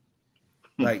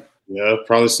 Like, yeah,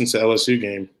 probably since the LSU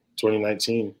game,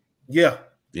 2019. Yeah.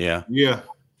 Yeah. You're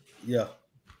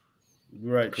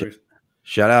right, Chris.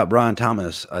 Shout out Brian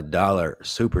Thomas, $1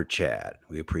 super chat.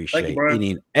 We appreciate you,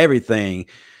 any and everything.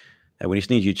 And we just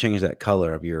need you to change that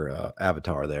color of your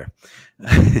avatar there.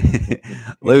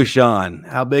 Lushan,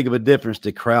 how big of a difference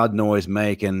did crowd noise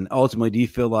make? And ultimately, do you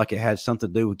feel like it had something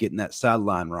to do with getting that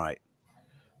sideline right?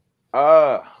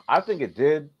 I think it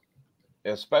did,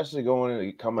 especially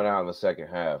coming out in the second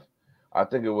half. I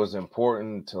think it was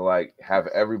important to have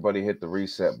everybody hit the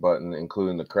reset button,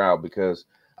 including the crowd, because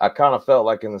I kind of felt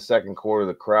like in the second quarter,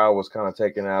 the crowd was kind of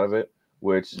taken out of it,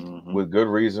 which with good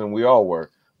reason we all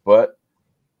were. But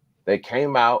they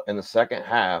came out in the second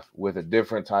half with a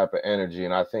different type of energy,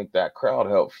 and I think that crowd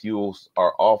helped fuel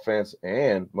our offense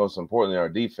and, most importantly, our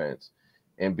defense,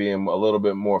 and being a little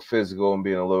bit more physical and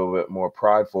being a little bit more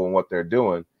prideful in what they're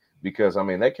doing. Because, I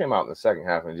mean, they came out in the second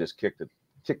half and just kicked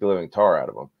the living tar out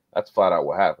of them. That's flat out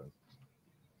what happened.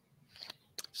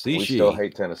 We still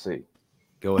hate Tennessee.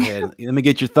 Go ahead. Let me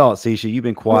get your thoughts, Cishi. You've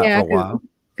been quiet for a while.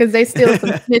 Because they still some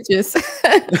snitches.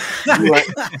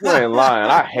 You ain't lying.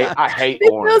 I hate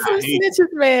Orange. Still some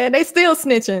snitches, man. They still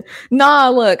snitching. Nah,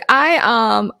 look,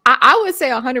 I would say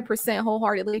 100%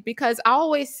 wholeheartedly, because I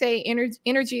always say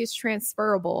energy is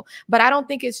transferable, but I don't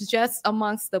think it's just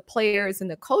amongst the players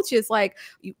and the coaches. Like,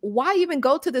 why even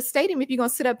go to the stadium if you're gonna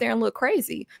sit up there and look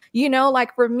crazy? You know,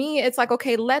 like for me, it's like,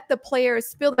 okay, let the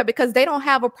players feel that, because they don't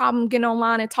have a problem getting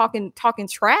online and talking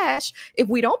trash if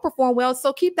we don't perform well.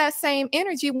 So keep that same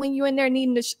energy when you're in there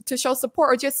needing to show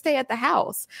support, or just stay at the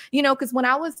house, you know, because when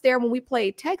I was there, when we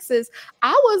played Texas,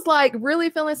 I was like really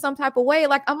feeling some type of way.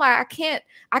 Like, I'm like,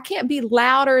 I can't be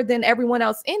louder than everyone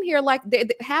else in here. Like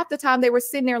half the time they were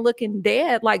sitting there looking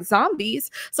dead like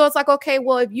zombies. So it's like, okay,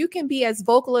 well, if you can be as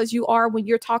vocal as you are when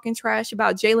you're talking trash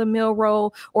about Jalen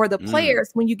Milroe or the players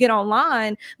when you get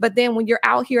online, but then when you're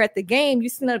out here at the game, you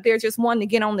sit up there just wanting to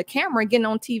get on the camera and getting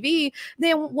on TV,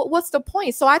 then what's the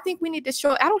point? So I think we need to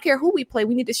show, I don't care who we play,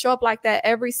 we need need to show up like that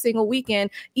every single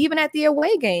weekend, even at the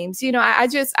away games. You know,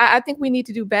 I think we need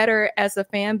to do better as a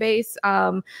fan base.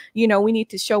 You know, we need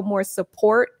to show more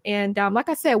support. And like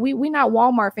I said, we're not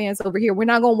Walmart fans over here. We're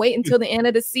not going to wait until the end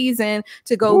of the season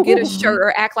to go get a shirt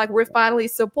or act like we're finally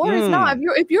supporters. No,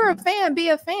 if you're a fan, be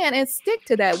a fan and stick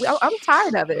to that. I'm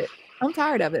tired of it. I'm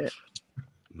tired of it.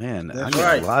 Man, That's I got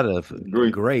right. a lot of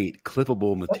great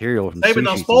clippable material from David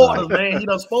done spoiled us, man. He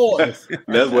done spoiled us.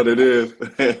 That's what it is.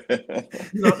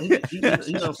 He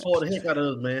done spoiled the heck out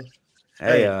of us, man.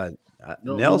 Hey,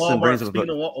 Nelson brings up speaking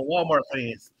of Walmart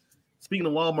fans. Speaking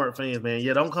of Walmart fans, man,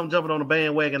 yeah, don't come jumping on the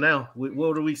bandwagon now.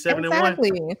 What are we, 7-1?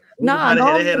 Exactly. Nah,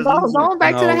 going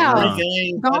back to the house.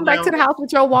 Going back to the house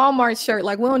with your Walmart shirt.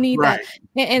 Like, we don't need that.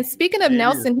 And speaking of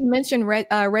Nelson, he mentioned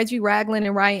Reggie Ragland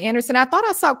and Ryan Anderson. I thought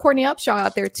I saw Courtney Upshaw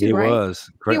out there too, right?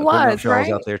 He was,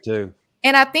 right? Out there too.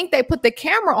 And I think they put the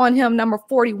camera on him, number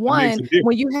 41,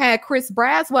 when you had Chris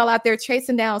Braswell out there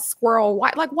chasing down Squirrel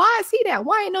White. Like, why is he down?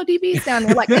 Why ain't no DBs down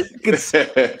there? Like, you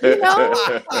know?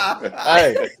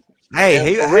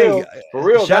 Hey, for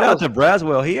real. Shout out to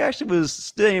Braswell. He actually was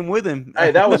staying with him.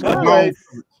 Hey, that was Kool-Aid.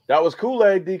 That was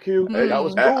Kool-Aid, DQ. Hey, that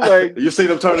was Kool-Aid. You seen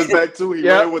him turn his back too? He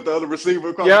ran with the other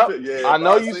receiver. Yeah, I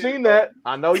know you seen that.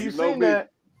 I know you seen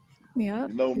that. Yeah,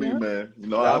 you know me, man. You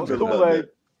know that was Kool-Aid.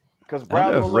 Because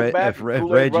if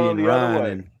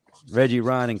Reggie,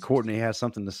 Ryan, and Courtney have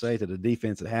something to say to the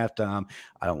defense at halftime,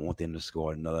 I don't want them to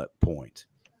score another point.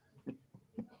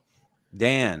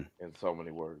 Dan, in so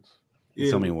many words.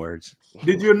 So many words.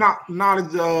 Did you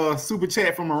acknowledge super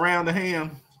chat from Around the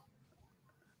Ham?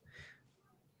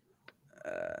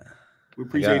 We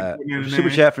appreciate super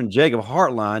chat from Jacob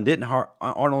Hartline. Didn't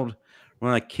Arnold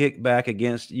run a kick back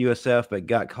against USF, but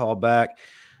got called back?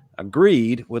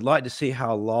 Agreed. Would like to see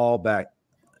Law back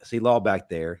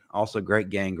there. Also, great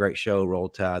game, great show. Roll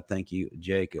Tide. Thank you,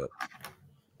 Jacob.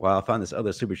 While I find this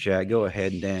other super chat, go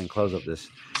ahead and Dan close up this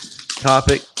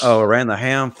topic. Around the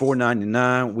Ham,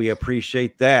 $4.99. We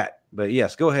appreciate that. But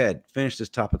yes, go ahead. Finish this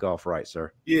topic off right,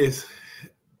 sir. Yes.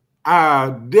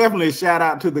 Definitely shout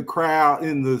out to the crowd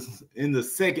in the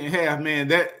second half, man.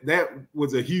 That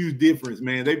was a huge difference,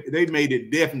 man. They made it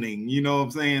deafening, you know what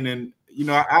I'm saying? And you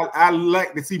know, I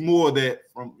like to see more of that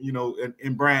from, you know,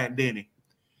 in Bryant Denny.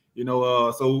 You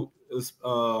know, so it's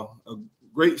a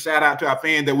great shout out to our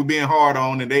fans that we're being hard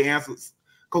on, and they answered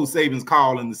Coach Saban's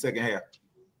call in the second half.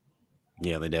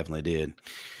 Yeah, they definitely did.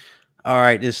 All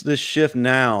right, this shift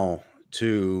now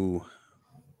to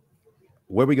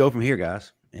where we go from here,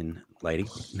 guys and lady.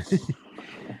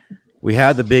 We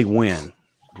had the big win.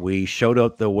 We showed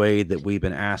up the way that we've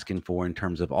been asking for in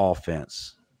terms of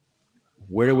offense.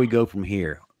 Where do we go from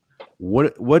here?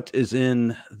 What is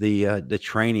in the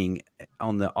training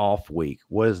on the off week?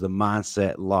 What is the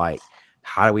mindset like?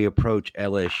 How do we approach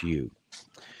LSU?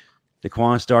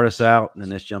 Daquan, start us out, and then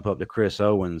let's jump up to Chris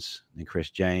Owens and Chris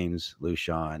James,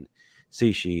 Lushawn,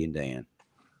 Cishi, and Dan.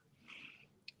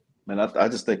 Man, I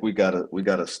just think we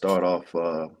gotta start off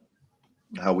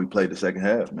how we played the second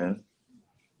half, man.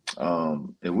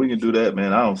 If we can do that,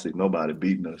 man, I don't see nobody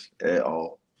beating us at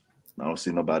all. I don't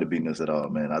see nobody beating us at all,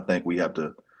 man. I think we have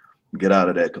to get out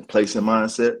of that complacent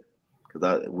mindset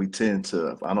because we tend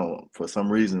to. For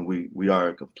some reason we are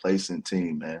a complacent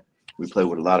team, man. We play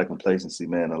with a lot of complacency,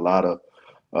 man. A lot of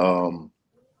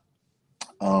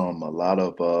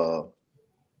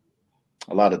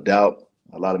doubt,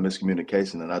 a lot of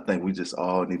miscommunication, and I think we just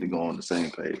all need to go on the same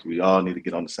page. We all need to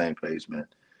get on the same page, man.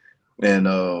 And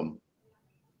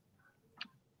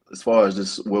as far as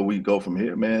just where we go from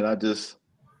here, man, I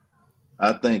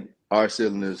think our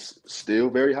ceiling is still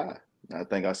very high. I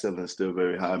think our ceiling is still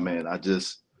very high, man.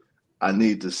 I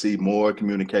need to see more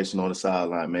communication on the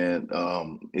sideline, man.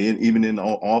 Even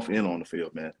off and on the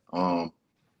field, man.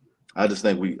 I just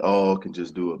think we all can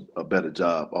just do a better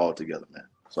job all together, man.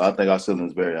 So I think our ceiling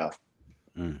is very high.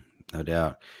 No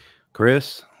doubt.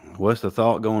 Chris, what's the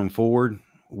thought going forward?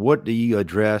 What do you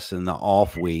address in the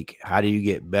off week? How do you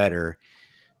get better?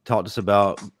 Talk to us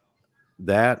about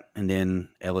that and then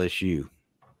LSU.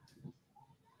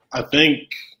 I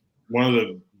think one of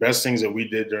the best things that we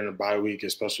did during the bye week,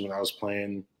 especially when I was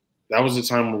playing, that was the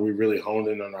time where we really honed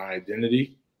in on our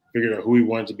identity, figured out who we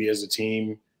wanted to be as a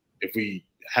team. If we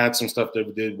had some stuff that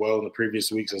we did well in the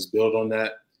previous weeks, let's build on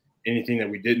that. Anything that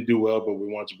we didn't do well, but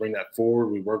we wanted to bring that forward,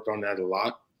 we worked on that a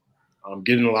lot.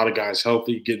 Getting a lot of guys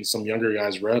healthy, getting some younger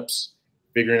guys reps,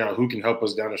 figuring out who can help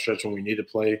us down the stretch when we need to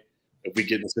play. If we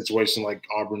get in a situation like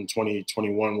Auburn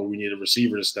 2021 where we need a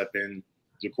receiver to step in,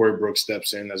 Corey Brooks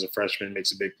steps in as a freshman,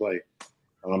 makes a big play.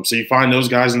 So you find those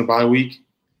guys in the bye week.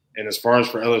 And as far as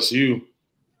for LSU,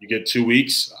 You get 2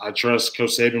 weeks. I trust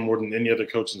Coach Saban more than any other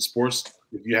coach in sports.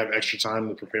 If you have extra time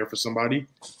to prepare for somebody,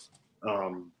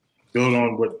 build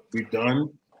on what we've done,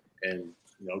 and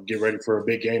get ready for a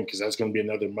big game because that's going to be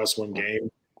another must-win game.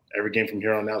 Every game from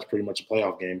here on out is pretty much a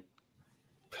playoff game.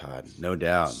 God, no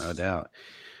doubt, no doubt.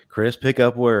 Chris, pick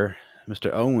up where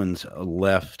Mr. Owens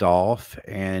left off,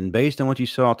 and based on what you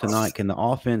saw tonight, can the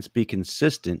offense be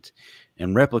consistent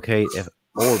and replicate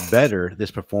or better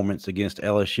this performance against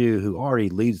LSU, who already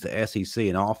leads the SEC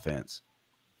in offense?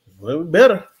 Well, we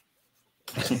better.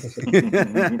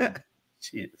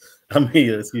 Shit. I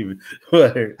mean, excuse me.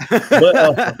 But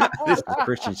this is a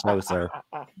Christian show, sir.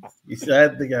 I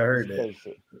think I heard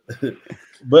that.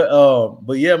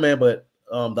 but yeah, man. But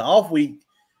the off week,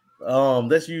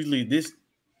 that's usually this.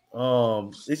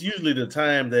 It's usually the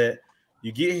time that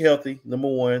you get healthy. Number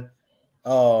one,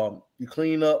 you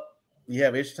clean up. You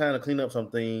have extra time to clean up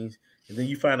some things, and then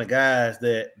you find the guys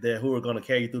that who are going to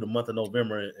carry you through the month of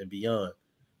November and beyond.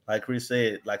 Like Chris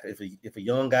said, like if a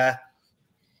young guy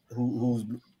who's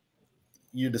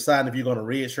you decide if you're going to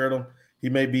redshirt him, he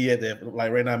may be at that,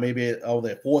 like right now, maybe at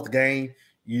that fourth game.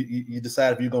 You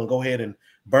decide if you're going to go ahead and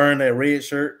burn that red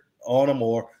shirt on him,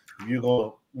 or if you're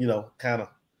going to kind of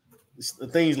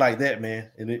things like that, man.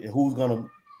 And who's going to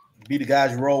be the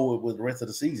guys you roll with the rest of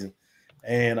the season,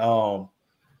 and also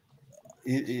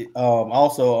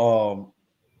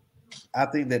I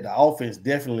think that the offense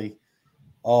definitely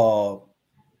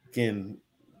can.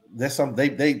 That's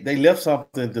something they left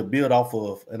something to build off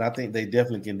of, and I think they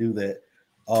definitely can do that.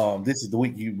 This is the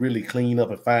week you really clean up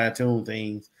and fine tune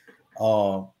things.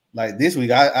 Like this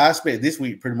week, I expect this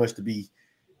week pretty much to be,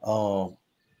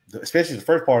 especially the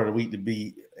first part of the week, to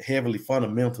be heavily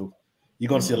fundamental. You're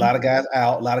going to see a lot of guys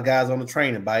out, a lot of guys on the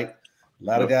training bike, a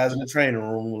lot of guys in the training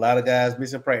room, a lot of guys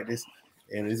missing practice,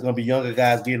 and it's going to be younger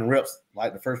guys getting reps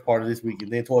like the first part of this week,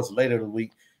 and then towards the later of the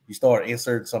week, you start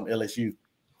inserting some LSU.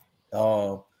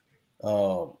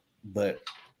 But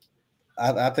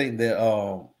I think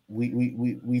that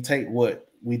we take what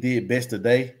we did best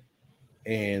today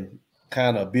and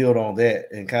kind of build on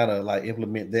that and kind of like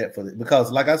implement that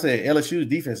because like I said, LSU's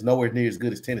defense is nowhere near as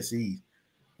good as Tennessee's.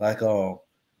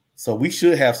 So we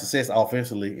should have success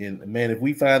offensively. And man, if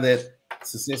we find that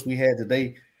success we had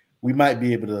today, we might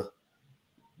be able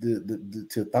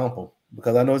to thump them,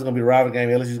 because I know it's gonna be a rival game.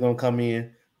 LSU's gonna come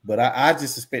in, but I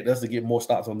just expect us to get more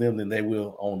stops on them than they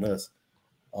will on us.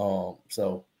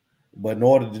 But in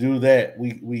order to do that,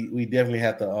 we definitely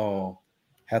have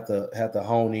to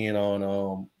hone in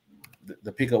on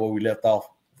the pick up where we left off.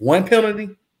 One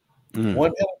penalty,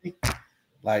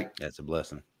 like that's a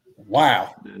blessing.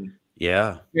 Wow.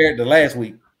 Yeah. Compared to last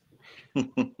week.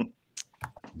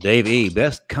 Dave E,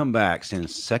 best comeback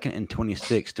since 2nd and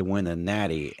 26 to win the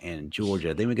Natty in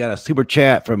Georgia. Then we got a super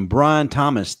chat from Brian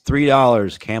Thomas,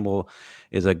 $3. Campbell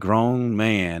is a grown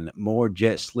man. More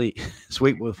jet sweep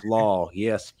with law.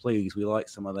 Yes, please. We like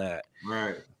some of that.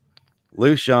 Right.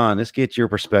 Lucian, let's get your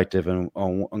perspective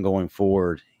on going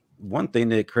forward. One thing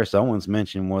that Chris Owens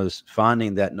mentioned was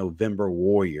finding that November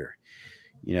warrior.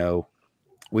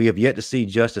 We have yet to see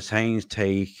Justice Haynes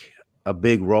take a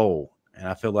big role, and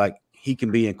I feel like he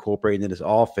can be incorporated in this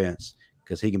offense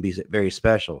because he can be very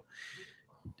special.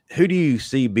 Who do you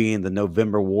see being the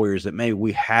November warriors that maybe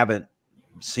we haven't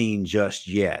seen just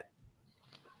yet?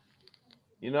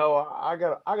 I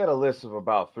got a list of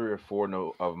about 3 or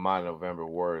 4 of my November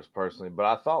warriors personally, but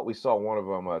I thought we saw one of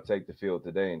them take the field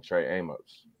today in Trey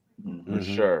Amos. For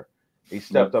sure. He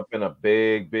stepped up in a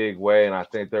big way, and I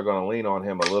think they're going to lean on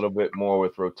him a little bit more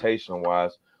with rotational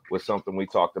wise, with something we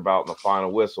talked about in the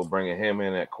final whistle, bringing him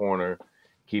in at corner,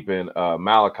 keeping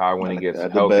Malachi when he gets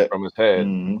healthy from his head,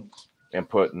 and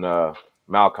putting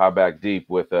Malachi back deep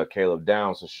with Caleb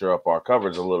Downs to shore up our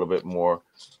coverage a little bit more,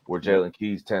 where Jalen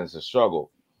Keys tends to struggle.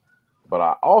 But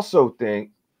I also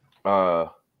think on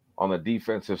the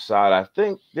defensive side, I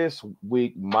think this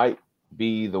week might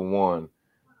be the one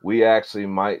we actually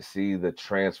might see the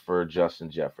transfer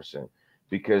Justin Jefferson,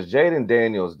 because Jaden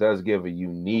Daniels does give a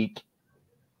unique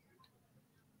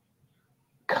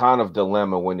kind of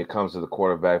dilemma when it comes to the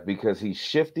quarterback, because he's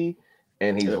shifty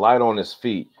and he's light on his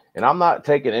feet. And I'm not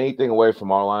taking anything away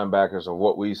from our linebackers or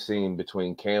what we've seen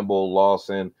between Campbell,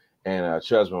 Lawson, and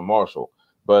Chesman Marshall.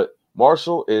 But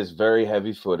Marshall is very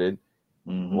heavy-footed.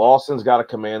 Lawson's got to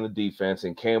command the defense,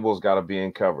 and Campbell's got to be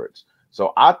in coverage.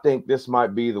 So I think this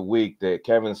might be the week that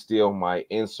Kevin Steele might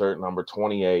insert number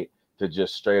 28 to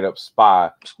just straight up spy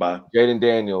Jaden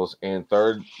Daniels in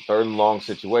third and long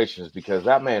situations, because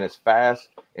that man is fast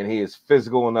and he is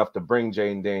physical enough to bring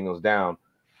Jaden Daniels down,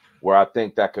 where I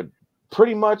think that could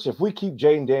pretty much, if we keep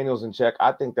Jaden Daniels in check,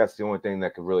 I think that's the only thing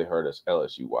that could really hurt us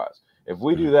LSU-wise. If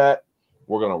we do that,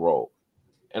 we're gonna roll.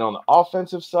 And on the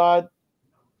offensive side,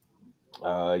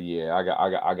 yeah,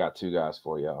 I got two guys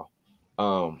for y'all.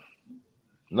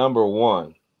 Number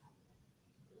one,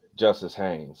 Justice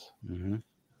Haynes.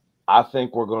 I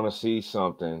think we're going to see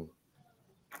something,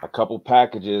 a couple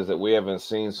packages that we haven't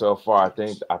seen so far.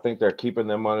 I think they're keeping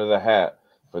them under the hat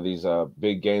for these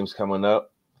big games coming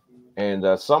up. And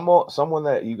someone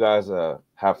that you guys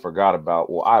have forgot about,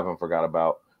 well, I haven't forgot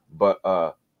about, but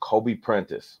Kobe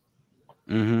Prentice.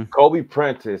 Kobe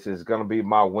Prentice is going to be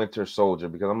my winter soldier,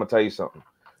 because I'm going to tell you something.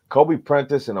 Kobe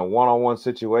Prentice in a one-on-one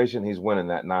situation, he's winning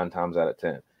that 9 times out of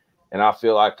 10. And I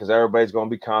feel like because everybody's going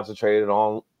to be concentrated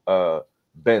on Burton.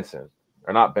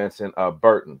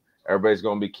 Everybody's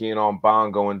going to be keen on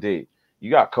Bond going deep. You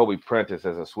got Kobe Prentice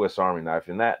as a Swiss Army knife,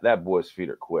 and that boy's feet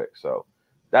are quick. So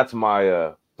that's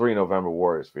my 3 November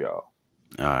Warriors for y'all.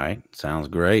 All right. Sounds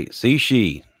great.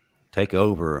 Sishi, take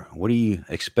over. What do you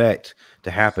expect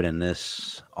to happen in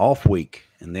this off week?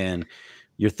 And then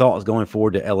your thoughts going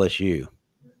forward to LSU.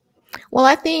 Well,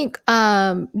 I think,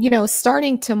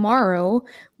 starting tomorrow,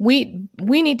 we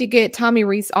need to get Tommy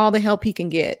Rees all the help he can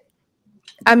get.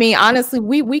 I mean, honestly,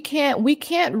 we can't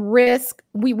risk.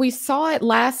 We saw it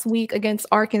last week against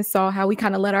Arkansas, how we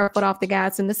kind of let our foot off the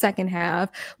gas in the second half.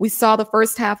 We saw the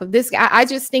first half of this. I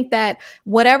just think that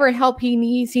whatever help he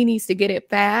needs to get it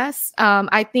fast.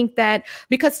 I think that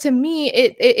because to me,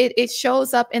 it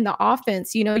shows up in the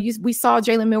offense. We saw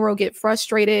Jalen Milroe get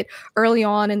frustrated early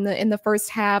on in the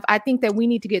first half. I think that we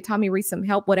need to get Tommy Rees some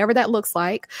help, whatever that looks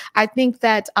like. I think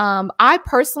that I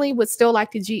personally would still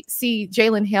like to see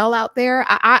Jalen Hill out there.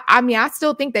 I mean, I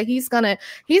still think that he's gonna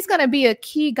be a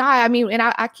key guy. I mean, and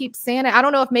I keep saying it. I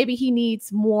don't know if maybe he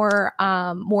needs more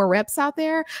reps out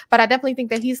there, but I definitely think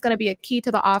that he's gonna be a key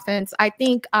to the offense. I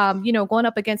think going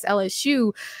up against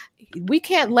LSU, we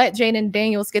can't let Jaden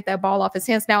Daniels get that ball off his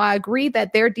hands. Now, I agree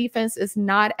that their defense is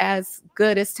not as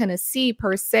good as Tennessee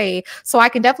per se. So I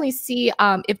can definitely see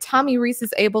if Tommy Rees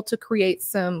is able to create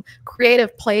some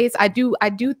creative plays. I do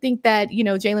think that,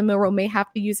 Jalen Milroe may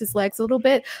have to use his legs a little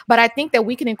bit, but I think that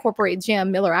we can incorporate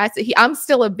Jam Miller. I'm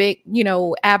still a big,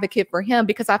 advocate for him,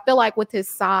 because I feel like with his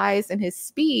size and his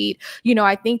speed,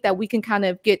 I think that we can kind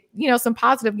of get, some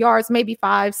positive yards, maybe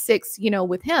 5, 6,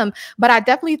 with him. But I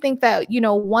definitely think that,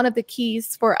 one of the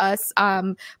keys for us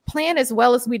playing as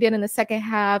well as we did in the second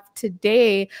half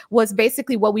today was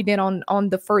basically what we did on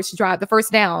the first drive, the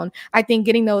first down. I think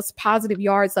getting those positive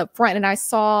yards up front. And I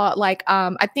saw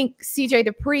I think CJ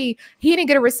Dupree, he didn't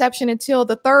get a reception until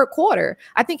the third quarter.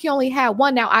 I think he only had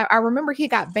one. Now I remember he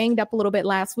got banged up a little bit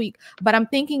last week, but I'm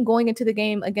thinking going into the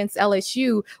game against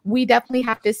LSU, we definitely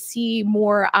have to see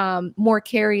more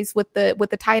carries with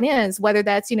the tight ends, whether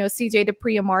that's CJ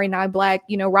Dupree, Amari Nyblack,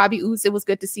 Robbie Ooze. It was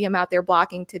good to see him out there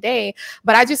blocking today.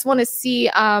 But I just want to see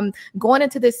going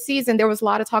into this season, there was a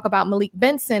lot of talk about Malik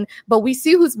Benson, but we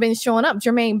see who's been showing up,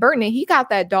 Jermaine Burton, and he got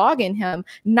that dog in him.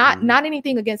 Not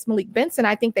anything against Malik Benson.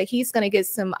 I think that he's going to get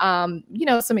some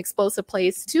some explosive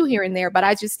plays too here and there. But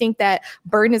I just think that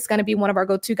Burton is going to be one of our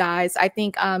go-to guys. I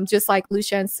think just like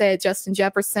Lucian said, Justin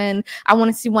Jefferson, I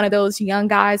want to see one of those young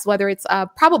guys, whether it's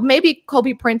probably maybe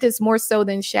Kobe Prentice more so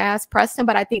than Shaz Preston,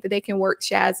 but I think that they can work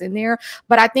Shaz in there.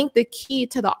 But I think the key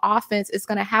to the offense is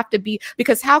going to have to be,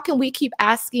 because how can we keep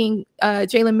asking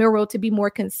Jalen Milroe to be more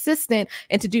consistent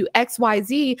and to do X, Y,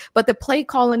 Z, but the play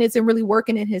calling isn't really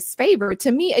working in his favor?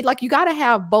 To me, you got to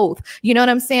have both. You know what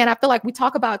I'm saying? I feel like we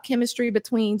talk about chemistry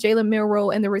between Jalen Milroe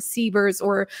and the receivers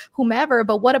or whomever,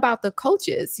 but what about the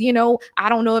coaches? I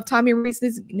don't know if Tommy Rees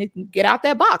needs to get out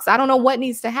that box. I don't know what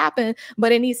needs to happen,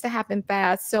 but it needs to happen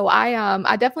fast. So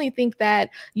I definitely think that,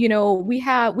 we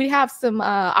have some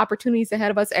opportunities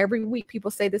ahead of us every week.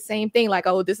 People say the same thing, like,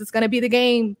 oh, this is going to be the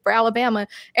game for Alabama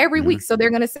every week. So they're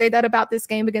going to say that about this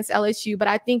game against LSU. But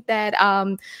I think that,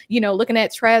 looking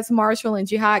at Trez Marshall and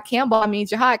Jihad Campbell,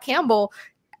 Jihad Campbell,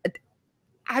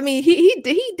 he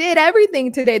did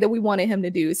everything today that we wanted him to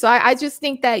do. So I just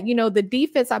think that, the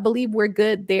defense, I believe we're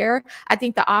good there. I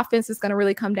think the offense is going to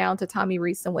really come down to Tommy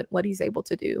Rees and what he's able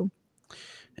to do.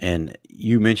 And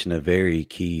you mentioned a very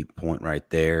key point right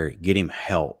there. Get him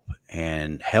help,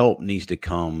 and help needs to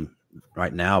come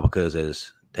right now, because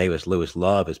as Davis Lewis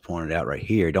Love has pointed out right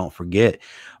here, don't forget,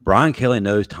 Brian Kelly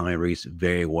knows Tommy Rees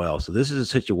very well. So this is a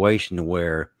situation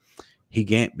where he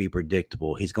can't be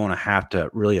predictable. He's going to have to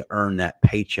really earn that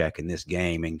paycheck in this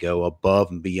game and go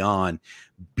above and beyond.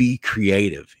 Be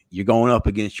creative. You're going up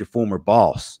against your former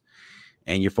boss,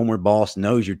 and your former boss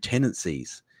knows your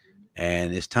tendencies.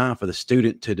 And it's time for the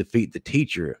student to defeat the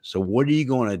teacher. So what are you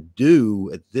going to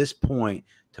do at this point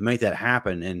to make that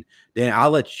happen. And then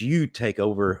I'll let you take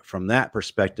over from that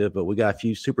perspective. But we got a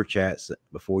few super chats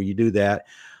before you do that.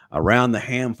 Around the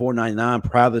ham 499,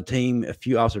 proud of the team. A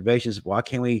few observations. Why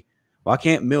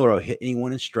can't Milroe hit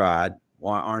anyone in stride?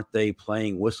 Why aren't they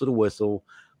playing whistle to whistle?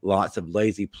 Lots of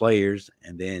lazy players.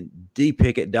 And then D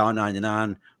Pick at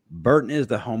 $1.99. Burton is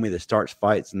the homie that starts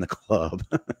fights in the club.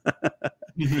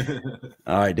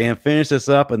 All right, Dan, finish this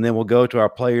up, and then we'll go to our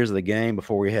players of the game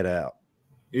before we head out.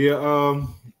 Yeah,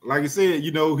 like I said,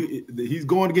 he's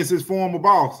going against his former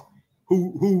boss,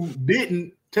 who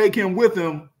didn't take him with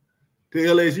him to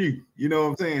LSU. You know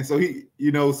what I'm saying?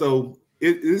 So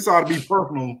this ought to be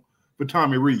personal for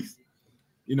Tommy Rees.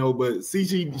 But see,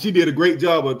 she did a great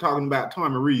job of talking about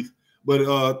Tommy Rees.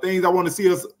 But things I want to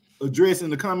see us address in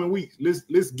the coming weeks.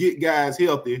 Let's get guys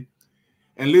healthy,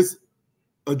 and let's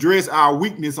address our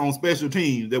weakness on special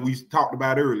teams that we talked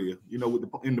about earlier. In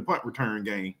the punt return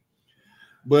game.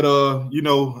 But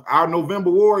our November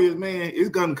Warriors, man, it's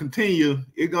gonna continue.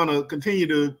 It's gonna continue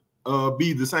to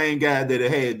be the same guy that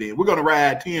it had been. We're gonna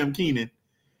ride Tim Keenan.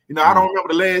 I don't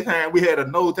remember the last time we had a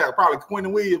nose tackle, probably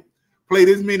Quentin Williams, play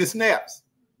this many snaps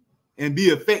and be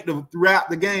effective throughout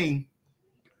the game.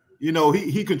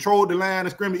 He controlled the line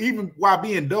of scrimmage even while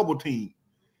being double teamed.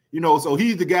 So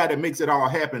he's the guy that makes it all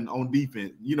happen on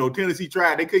defense. Tennessee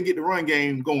tried; they couldn't get the run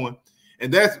game going.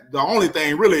 And that's the only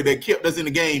thing really that kept us in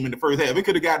the game in the first half. It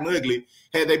could have gotten ugly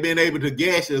had they been able to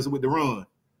gash us with the run.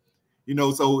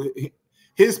 So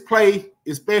his play,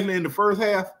 especially in the first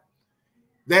half,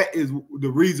 that is the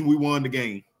reason we won the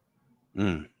game.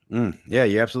 Yeah,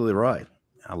 you're absolutely right.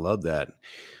 I love that.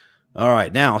 All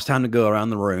right, now it's time to go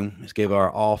around the room. Let's give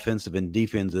our offensive and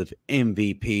defensive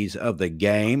MVPs of the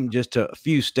game. Just a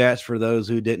few stats for those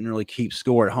who didn't really keep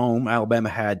score at home. Alabama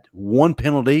had one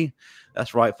penalty.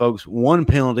 That's right, folks. One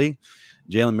penalty.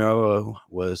 Jalen Milroe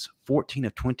was 14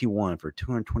 of 21 for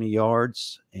 220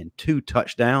 yards and 2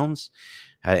 touchdowns.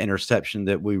 Had an interception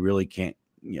that we really can't,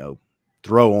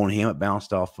 throw on him. It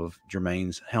bounced off of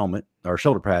Jermaine's helmet, or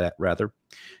shoulder pad, rather.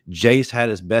 Jace had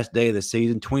his best day of the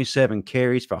season, 27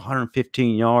 carries for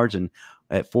 115 yards and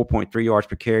at 4.3 yards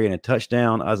per carry and a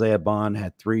touchdown. Isaiah Bond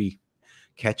had 3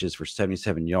 catches for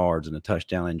 77 yards and a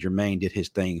touchdown. And Jermaine did his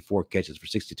thing, 4 catches for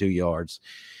 62 yards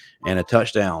and a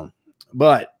touchdown.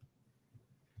 But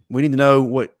we need to know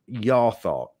what y'all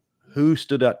thought. Who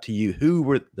stood up to you? Who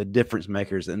were the difference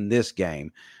makers in this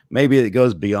game? Maybe it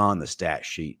goes beyond the stat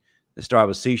sheet. Let's start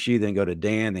with Sishi, then go to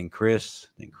Dan, then Chris,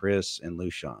 and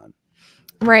Lushan.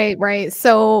 Right.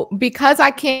 So because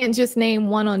I can't just name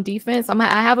one on defense, I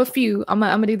have a few. I'm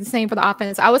gonna do the same for the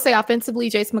offense. I would say offensively,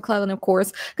 Jason McClellan, of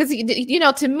course, because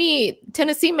to me,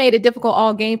 Tennessee made it difficult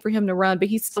all game for him to run, but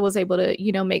he still was able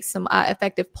to make some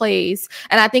effective plays.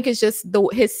 And I think it's just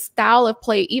his style of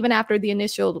play, even after the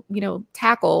initial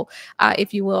tackle,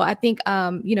 if you will. I think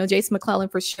Jason McClellan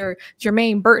for sure,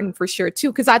 Jermaine Burton for sure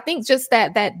too, because I think just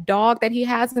that dog that he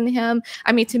has in him.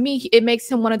 I mean, to me, it makes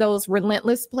him one of those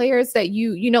relentless players that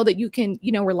you can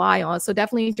rely on. So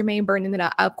definitely Jermaine Burton, and then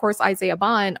of course Isaiah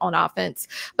Bond on offense.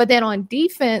 But then on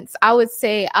defense, I would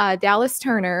say Dallas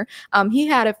Turner. He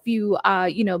had a few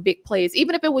big plays,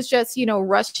 even if it was just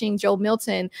rushing Joe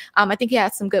Milton. I think he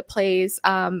had some good plays.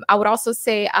 I would also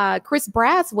say Chris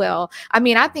Braswell. I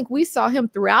mean, I think we saw him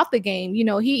throughout the game.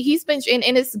 He's been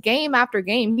in his game after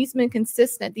game. He's been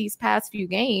consistent these past few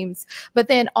games. But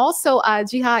then also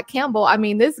Jihad Campbell. I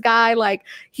mean, this guy, like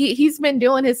he's been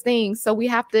doing his thing. So we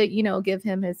have to, give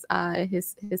him his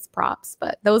props.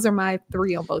 But those are my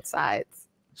 3 on both sides.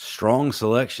 Strong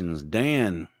selections.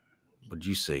 Dan, what'd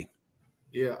you see?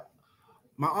 Yeah.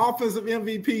 My offensive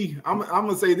MVP, I'm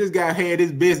gonna say this guy had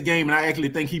his best game, and I actually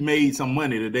think he made some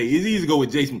money today. It's easy to go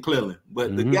with Jason McClellan,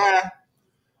 but the guy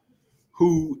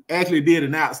who actually did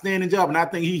an outstanding job, and I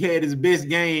think he had his best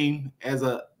game as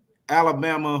a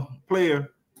Alabama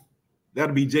player,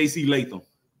 that'll be J.C. Latham.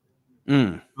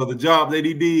 For the job that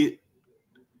he did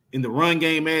in the run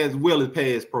game as well as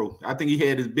pass pro. I think he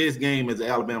had his best game as an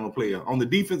Alabama player. On the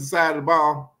defensive side of the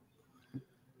ball,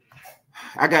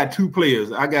 I got 2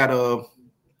 players. I got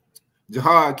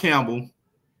Jihad Campbell.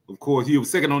 Of course, he was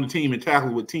second on the team in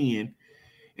tackles with 10.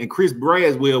 And Chris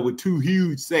Braswell with 2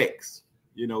 huge sacks.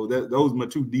 Those are my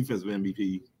 2 defensive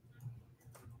MVPs.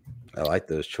 I like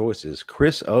those choices.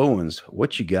 Chris Owens,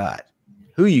 what you got?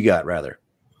 Who you got, rather?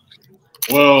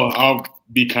 Well, I'll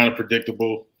be kind of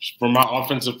predictable. For my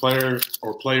offensive player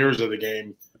or players of the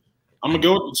game, I'm going to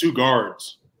go with the 2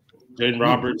 guards, Jaden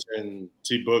Roberts and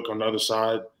T. Book on the other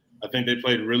side. I think they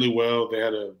played really well. They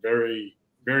had a very,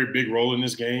 very big role in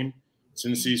this game.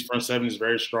 Tennessee's front 7 is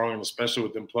very strong, and especially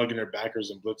with them plugging their backers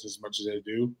and blitz as much as they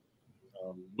do.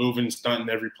 Moving, stunting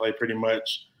every play pretty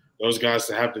much. those guys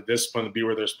to have the discipline to be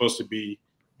where they're supposed to be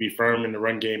firm in the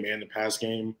run game and the pass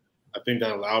game. I think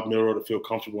that allowed Milroe to feel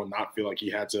comfortable and not feel like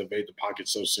he had to evade the pocket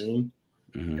so soon.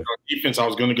 Mm-hmm. On defense, I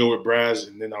was going to go with Braz,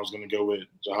 and then I was going to go with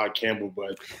Jahad Campbell.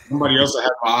 But somebody else I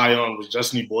had my eye on was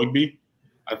Justin Boygby.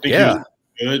 I think he was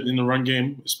good in the run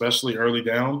game, especially early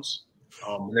downs.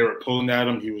 When they were pulling at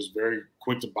him, he was very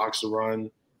quick to box the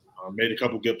run, made a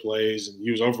couple good plays, and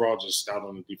he was overall just stout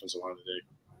on the defensive line today.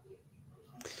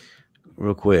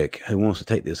 Real quick, who wants to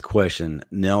take this question?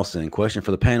 Nelson, question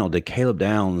for the panel. Did Caleb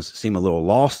Downs seem a little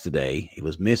lost today? He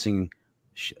was missing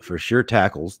for sure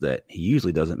tackles that he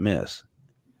usually doesn't miss.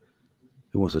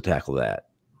 Who wants to tackle that?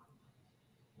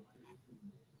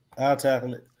 I'll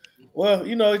tackle it. Well,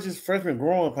 you know, it's just freshman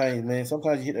growing pains, man.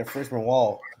 Sometimes you hit that freshman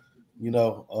wall. You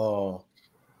know,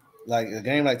 like a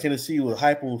game like Tennessee with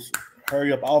Heupel's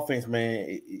hurry up offense,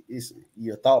 man. It's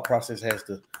your thought process has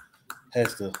to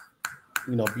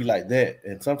you know, be like that,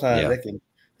 and sometimes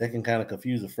that can kind of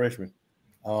confuse a freshman.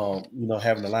 You know,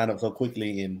 having to line up so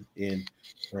quickly and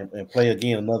play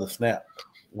again another snap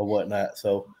or whatnot.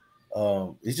 So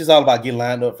it's just all about getting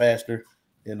lined up faster.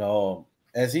 And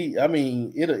as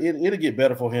it'll get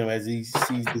better for him as he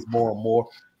sees this more and more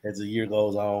as the year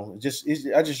goes on. I just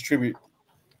attribute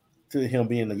to him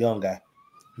being a young guy.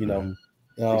 You know,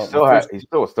 he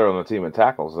still was third on the team in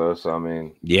tackles though. So I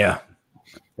mean, yeah,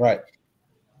 right.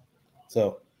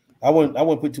 So I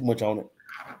wouldn't put too much on it.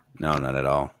 No, not at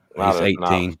all. He's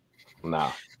 18.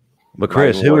 No. But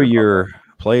Chris, who are your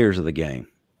players of the game?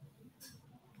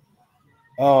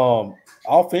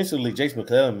 Offensively, Jace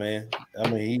McClellan, man. I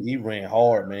mean, he ran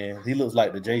hard, man. He looks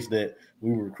like the Jace that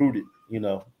we recruited, you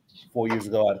know, 4 years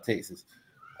ago out of Texas.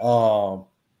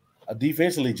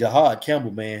 Defensively, Jahad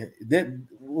Campbell, man. That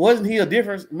wasn't he a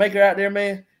difference maker out there,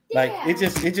 man? Like it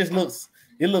just looks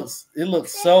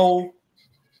so.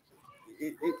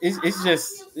 It's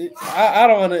just I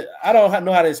don't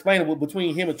know how to explain it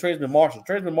between him and Tresman Marshall.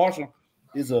 Tresman Marshall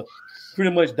is a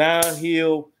pretty much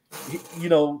downhill, you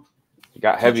know, he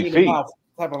got heavy feet type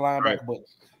of linebacker. Right. But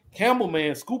Campbell,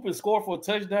 man, scoop and score for a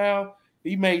touchdown.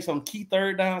 He made some key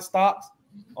third down stops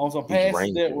on some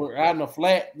passes that were out in the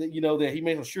flat. That, you know, that he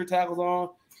made some sure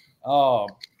tackles on.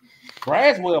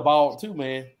 Braswell balled too,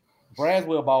 man.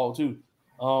 Braswell balled too.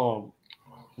 So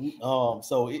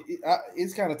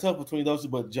it's kind of tough between those two,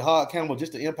 but Jahad Campbell,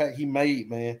 just the impact he made,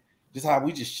 man, just how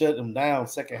we just shut him down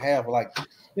second half. Like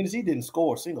Tennessee didn't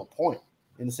score a single point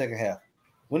in the second half.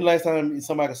 When the last time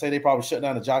somebody could say they probably shut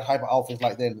down the Josh Heupel offense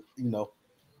like that, you know,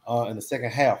 in the second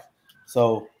half?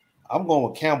 So I'm going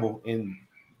with Campbell in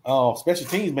special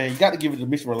teams, man. You got to give it to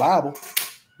Mr. Reliable,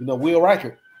 you know, Will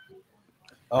Reichert.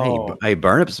 Hey,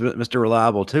 Burnup's Mr.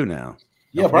 Reliable too now.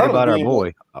 Yeah, Burnham about our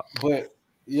boy, but.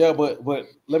 Yeah, but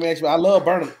let me ask you, I love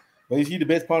Burnham, but is he the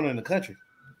best punter in the country?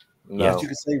 No. Yes, you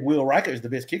can say Will Reichert is the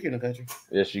best kicker in the country.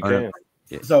 Yes, you can.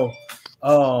 Yeah. So,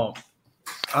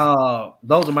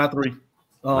 those are my three: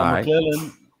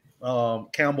 McClellan,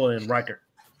 Campbell, and Reichert.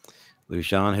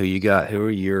 Lushawn, who you got? Who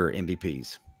are your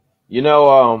MVPs? You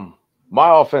know,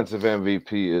 my offensive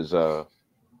MVP is a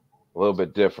little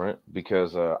bit different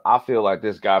because I feel like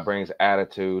this guy brings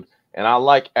attitude. And I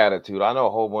like attitude. I know a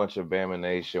whole bunch of Bama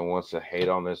Nation wants to hate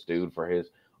on this dude for his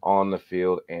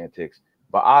on-the-field antics.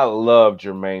 But I love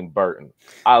Jermaine Burton.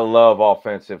 I love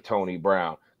offensive Tony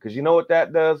Brown. Because you know what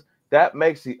that does? That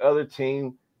makes the other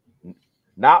team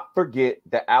not forget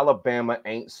that Alabama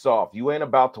ain't soft. You ain't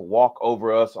about to walk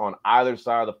over us on either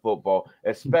side of the football,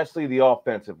 especially the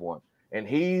offensive one. And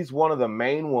he's one of the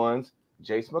main ones.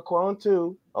 Jace McClellan,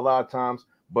 too, a lot of times.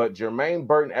 But Jermaine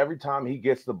Burton, every time he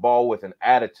gets the ball with an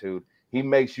attitude, he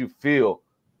makes you feel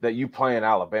that you playing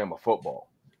Alabama football.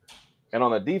 And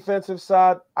on the defensive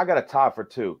side, I got a tie for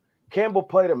two. Campbell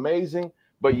played amazing,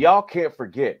 but y'all can't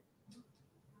forget,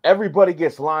 everybody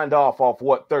gets lined off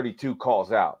what 32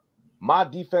 calls out. My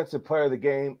defensive player of the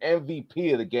game,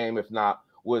 MVP of the game, if not,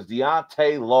 was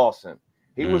Deontae Lawson.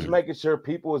 He was making sure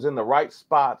people was in the right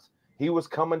spots. He was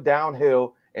coming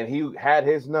downhill, and he had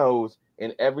his nose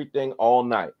in everything all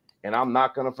night. And I'm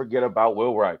not going to forget about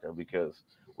Will Reichert because,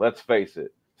 let's face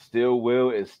it, Will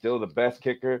is still the best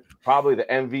kicker, probably the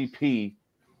MVP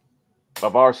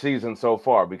of our season so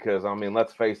far because, I mean,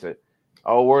 let's face it.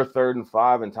 Oh, we're 3rd and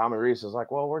 5, and Tommy Reese is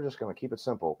like, well, we're just going to keep it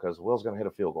simple because Will's going to hit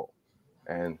a field goal.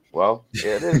 And, well,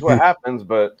 it is what happens,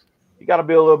 but you got to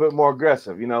be a little bit more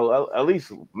aggressive. You know, at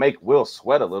least make Will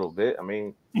sweat a little bit. I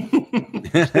mean,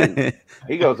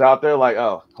 he goes out there like,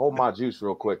 oh, hold my juice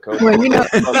real quick, coach. Well, you know,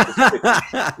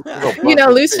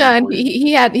 Lushawn,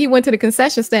 he went to the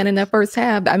concession stand in that first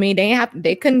half. I mean,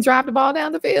 they couldn't drop the ball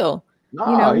down the field. No,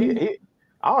 I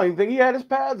don't even think he had his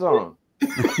pads on.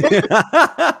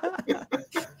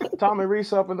 Tommy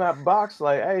Reese up in that box,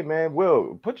 like, hey man,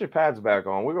 Will, put your pads back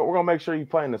on. We're gonna make sure you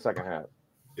play in the second half.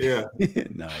 Yeah,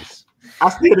 nice. I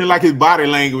still didn't like his body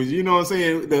language. You know what I'm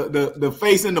saying? The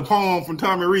face and the palm from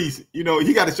Tommy Reese. You know,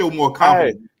 he got to show more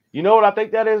confidence. Hey, you know what I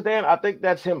think that is, Dan? I think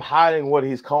that's him hiding what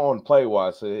he's calling play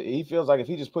wise. So he feels like if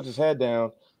he just puts his head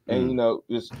down and you know,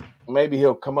 just maybe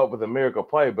he'll come up with a miracle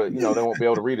play, but you know, they won't be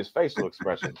able to read his facial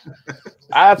expressions.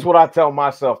 That's what I tell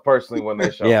myself personally when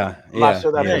they show me. I'm not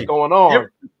sure that's what's going on.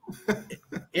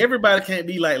 Everybody can't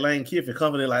be like Lane Kiffin,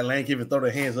 confident like Lane Kiffin, throw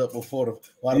their hands up before the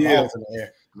ball's in the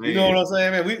air. Man. You know what I'm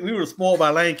saying, man? We were spoiled by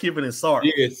Lane Kiffin and Sark.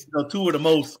 Yes. You know, two of the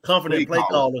most confident play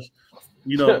callers.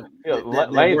 You know,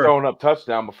 Lane throwing up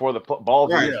touchdown before the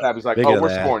ball's in the snap. He's like,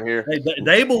 we're scoring here. Hey,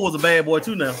 Dable was a bad boy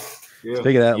too now. Yeah.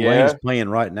 Speaking of that, Lane's playing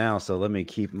right now, so let me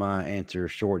keep my answer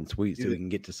short and sweet so we can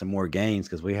get to some more games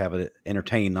because we have an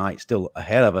entertaining night still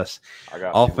ahead of us.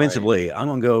 Offensively, I'm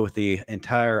going to go with the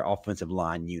entire offensive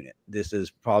line unit. This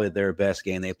is probably their best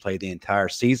game they played the entire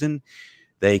season.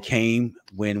 They came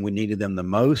when we needed them the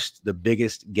most, the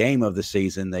biggest game of the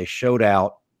season. They showed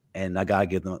out, and I got to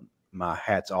give them my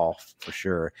hats off for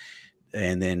sure.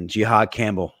 And then Jihad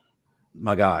Campbell,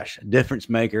 my gosh, difference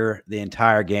maker the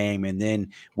entire game. And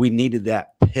then we needed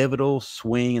that pivotal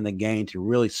swing in the game to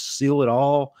really seal it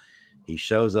all. He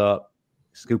shows up,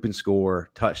 scoop and score,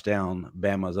 touchdown.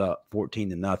 Bama's up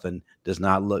 14-0. Does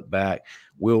not look back.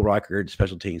 Will Reichard,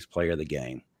 special teams player of the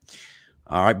game.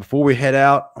 All right, before we head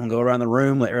out, I'm going to go around the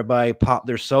room, let everybody pop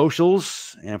their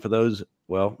socials. And for those,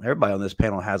 well, everybody on this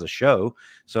panel has a show,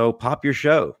 so pop your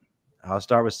show. I'll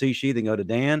start with Cishi, then go to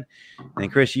Dan. And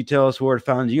Chris, you tell us where to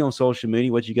find you on social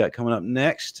media, what you got coming up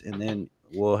next, and then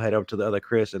we'll head over to the other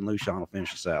Chris, and Lushawn will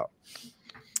finish us out.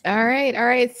 All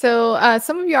right. So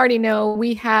some of you already know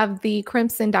we have the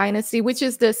Crimson Dynasty, which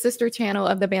is the sister channel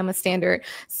of the Bama Standard.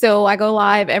 So I go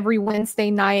live every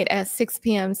Wednesday night at 6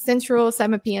 p.m. Central,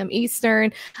 7 p.m.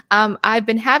 Eastern. I've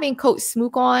been having Coach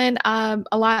Smook on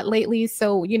a lot lately.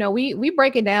 So, you know, we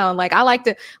break it down. Like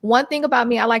one thing about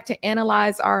me, I like to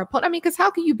analyze our opponent. I mean, because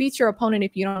how can you beat your opponent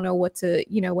if you don't know what to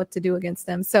do against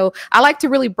them? So I like to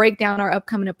really break down our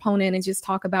upcoming opponent and just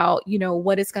talk about, you know,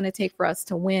 what it's going to take for us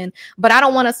to win. But I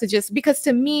don't want us to just, because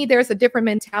to me, there's a different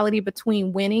mentality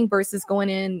between winning versus going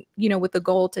in, you know, with the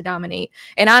goal to dominate.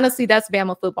 And honestly, that's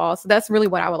Bama football. So that's really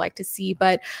what I would like to see.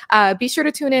 But be sure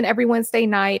to tune in every Wednesday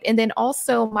night. And then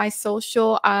also my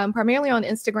social, primarily on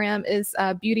Instagram, is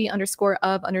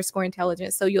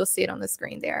beauty_of_intelligence. So you'll see it on the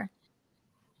screen there.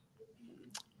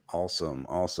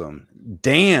 Awesome.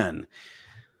 Dan,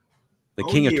 the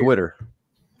king of Twitter.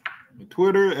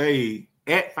 Twitter,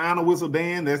 at Final Whistle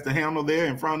Dan. That's the handle there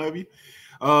in front of you.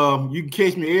 You can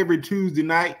catch me every Tuesday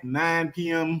night, 9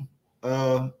 p.m.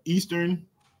 Eastern,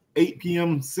 8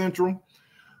 p.m. Central.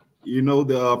 You know,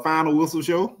 the Final Whistle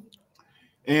show.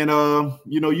 And,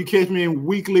 you know, you catch me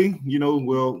weekly, you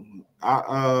know,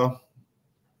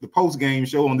 the post-game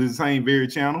show on the same very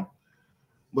channel.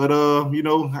 But, you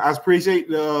know, I appreciate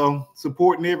the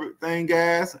support and everything,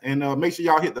 guys. And make sure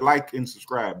y'all hit the like and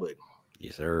subscribe button.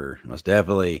 Yes, sir. Most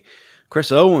definitely.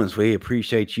 Chris Owens, we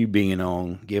appreciate you being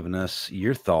on, giving us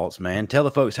your thoughts, man. Tell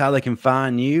the folks how they can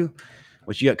find you,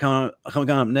 what you got coming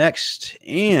up next,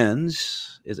 and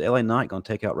is LA Knight going to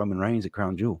take out Roman Reigns at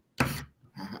Crown Jewel?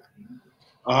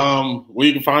 Well,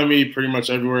 you can find me pretty much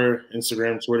everywhere,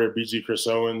 Instagram, Twitter, BG Chris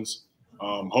Owens.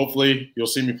 Hopefully, you'll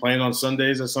see me playing on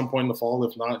Sundays at some point in the fall.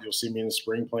 If not, you'll see me in the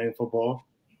spring playing football,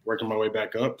 working my way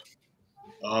back up.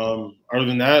 Other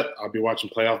than that, I'll be watching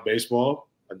playoff baseball.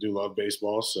 I do love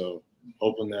baseball, so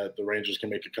hoping that the Rangers can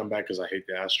make a comeback because I hate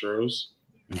the Astros.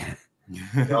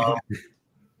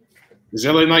 Is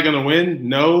LA Knight going to win?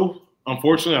 No.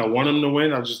 Unfortunately, I want him to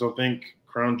win. I just don't think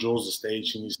Crown Jewel's the stage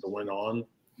he needs to win on.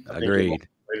 Agreed.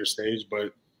 Later stage, but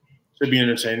it should be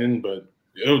entertaining. But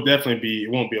it'll definitely be. It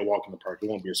won't be a walk in the park. It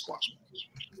won't be a squash match.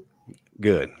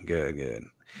 Good.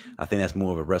 I think that's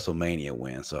more of a WrestleMania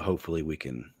win. So hopefully we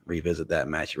can revisit that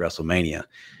match at WrestleMania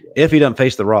if he doesn't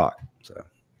face The Rock. So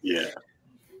yeah.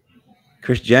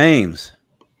 Chris James,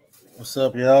 what's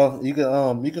up, y'all? You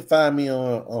can find me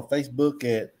on Facebook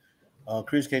at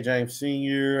Chris K. James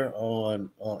Sr., on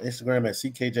Instagram at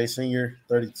CKJ Senior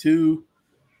 32,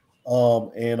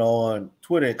 and on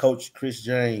Twitter at Coach Chris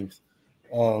James.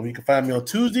 You can find me on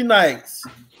Tuesday nights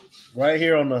right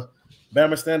here on the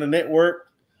Bama Standard Network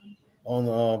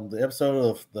on the episode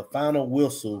of the Final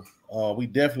Whistle. We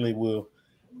definitely will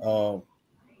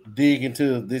dig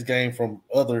into this game from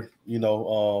other,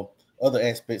 other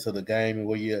aspects of the game, and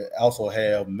where you also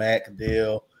have Mac,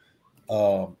 Dale,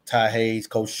 Ty Hayes,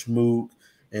 Coach Schmook,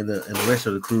 and the rest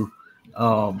of the crew.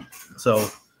 So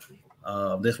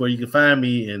That's where you can find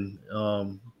me.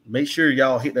 And make sure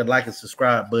y'all hit that like and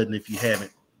subscribe button if you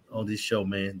haven't on this show,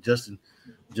 man. Justin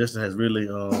has really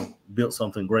built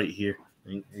something great here,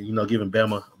 and giving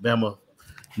Bama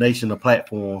Nation a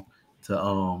platform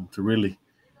to really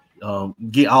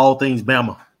get all things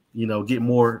Bama. Get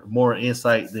more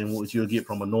insight than what you'll get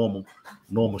from a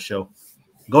normal show.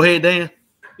 Go ahead, Dan.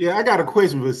 Yeah, I got a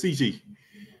question for CG.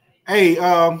 Hey,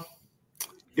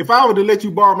 if I were to let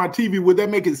you borrow my TV, would that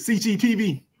make it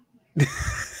CGTV?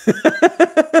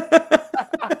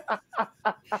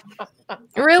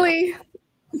 Really?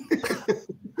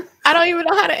 I don't even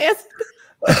know how to answer.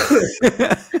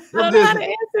 I don't know how to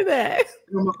answer that.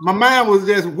 My mind was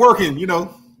just working,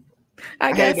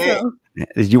 I guess so.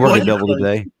 Did you work a double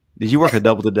today? Did you work a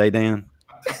double today, Dan?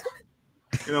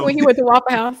 When he went to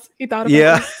Waffle House, he thought about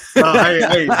Yeah.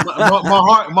 Hey, my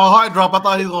heart dropped. I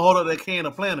thought he was gonna hold up that can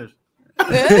of planters.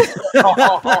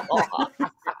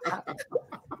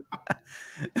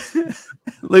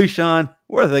 Lushan,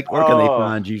 where can they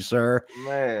find you, sir?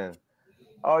 Man.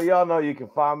 Oh, y'all know you can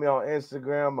find me on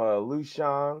Instagram,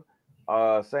 Lushan.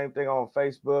 Same thing on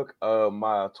Facebook.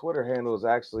 My Twitter handle is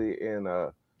actually in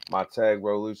my tag,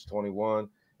 Lush21.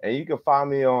 And you can find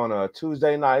me on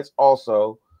Tuesday nights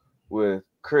also with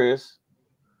Chris,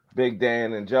 Big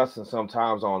Dan, and Justin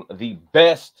sometimes on the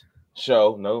best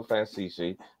show. No offense,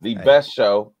 CC. The best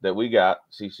show that we got,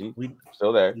 CC.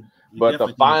 Still there. But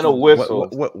the final whistle.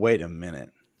 Wait a minute.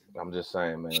 I'm just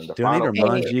saying, man. Do I need to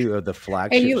remind you of the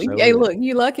flagship show? Hey, look,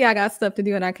 you lucky I got stuff to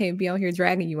do and I can't be on here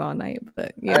dragging you all night.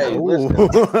 But yeah.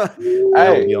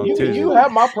 Hey, you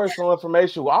have my personal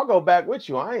information. I'll go back with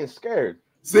you. I ain't scared.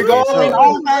 It's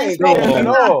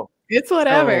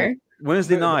whatever.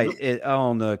 Wednesday night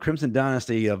on the Crimson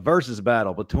Dynasty versus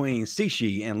battle between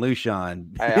Sishi and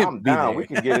Lushan. Hey, I'm down. We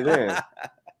can get it in.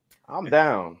 I'm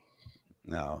down.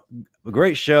 No, a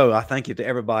great show. I thank you to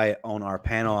everybody on our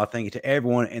panel. I thank you to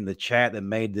everyone in the chat that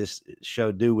made this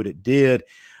show do what it did.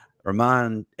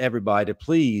 Remind everybody to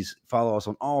please follow us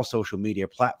on all social media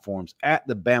platforms at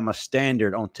the Bama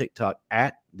Standard, on TikTok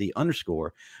at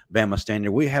 _Bama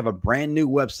Standard. We have a brand new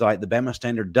website,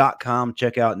 thebamastandard.com.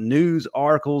 Check out news,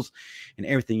 articles, and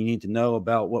everything you need to know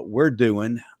about what we're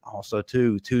doing. Also,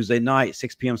 too, Tuesday night,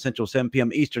 6 p.m. Central, 7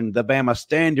 p.m. Eastern, the Bama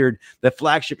Standard, the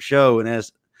flagship show. And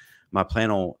as my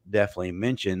panel definitely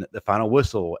mentioned, the final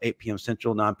whistle, 8 p.m.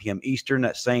 Central, 9 p.m. Eastern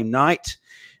that same night.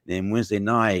 Then Wednesday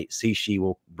night, Sishi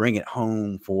will bring it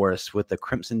home for us with the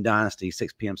Crimson Dynasty,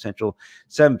 6 p.m. Central,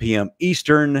 7 p.m.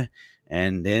 Eastern.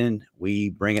 And then we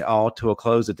bring it all to a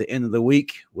close at the end of the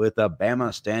week with a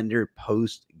Bama Standard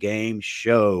post-game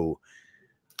show.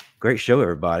 Great show,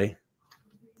 everybody.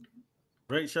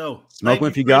 Great show. Smoke them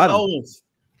if you got them.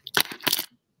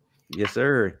 Yes,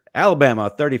 sir. Alabama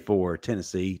 34,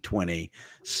 Tennessee 20.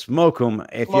 Smoke them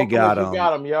if you got them.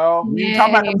 Y'all. We ain't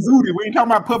talking about them zooties. We ain't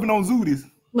talking about puffing on zooties.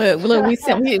 Look, we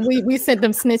sent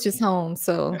them snitches home.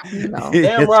 So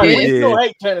damn right. We still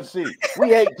hate Tennessee. We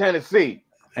hate Tennessee.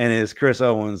 And as Chris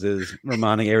Owens is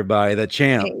reminding everybody, the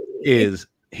champ is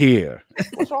here.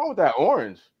 What's wrong with that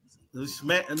orange?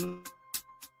 Smack.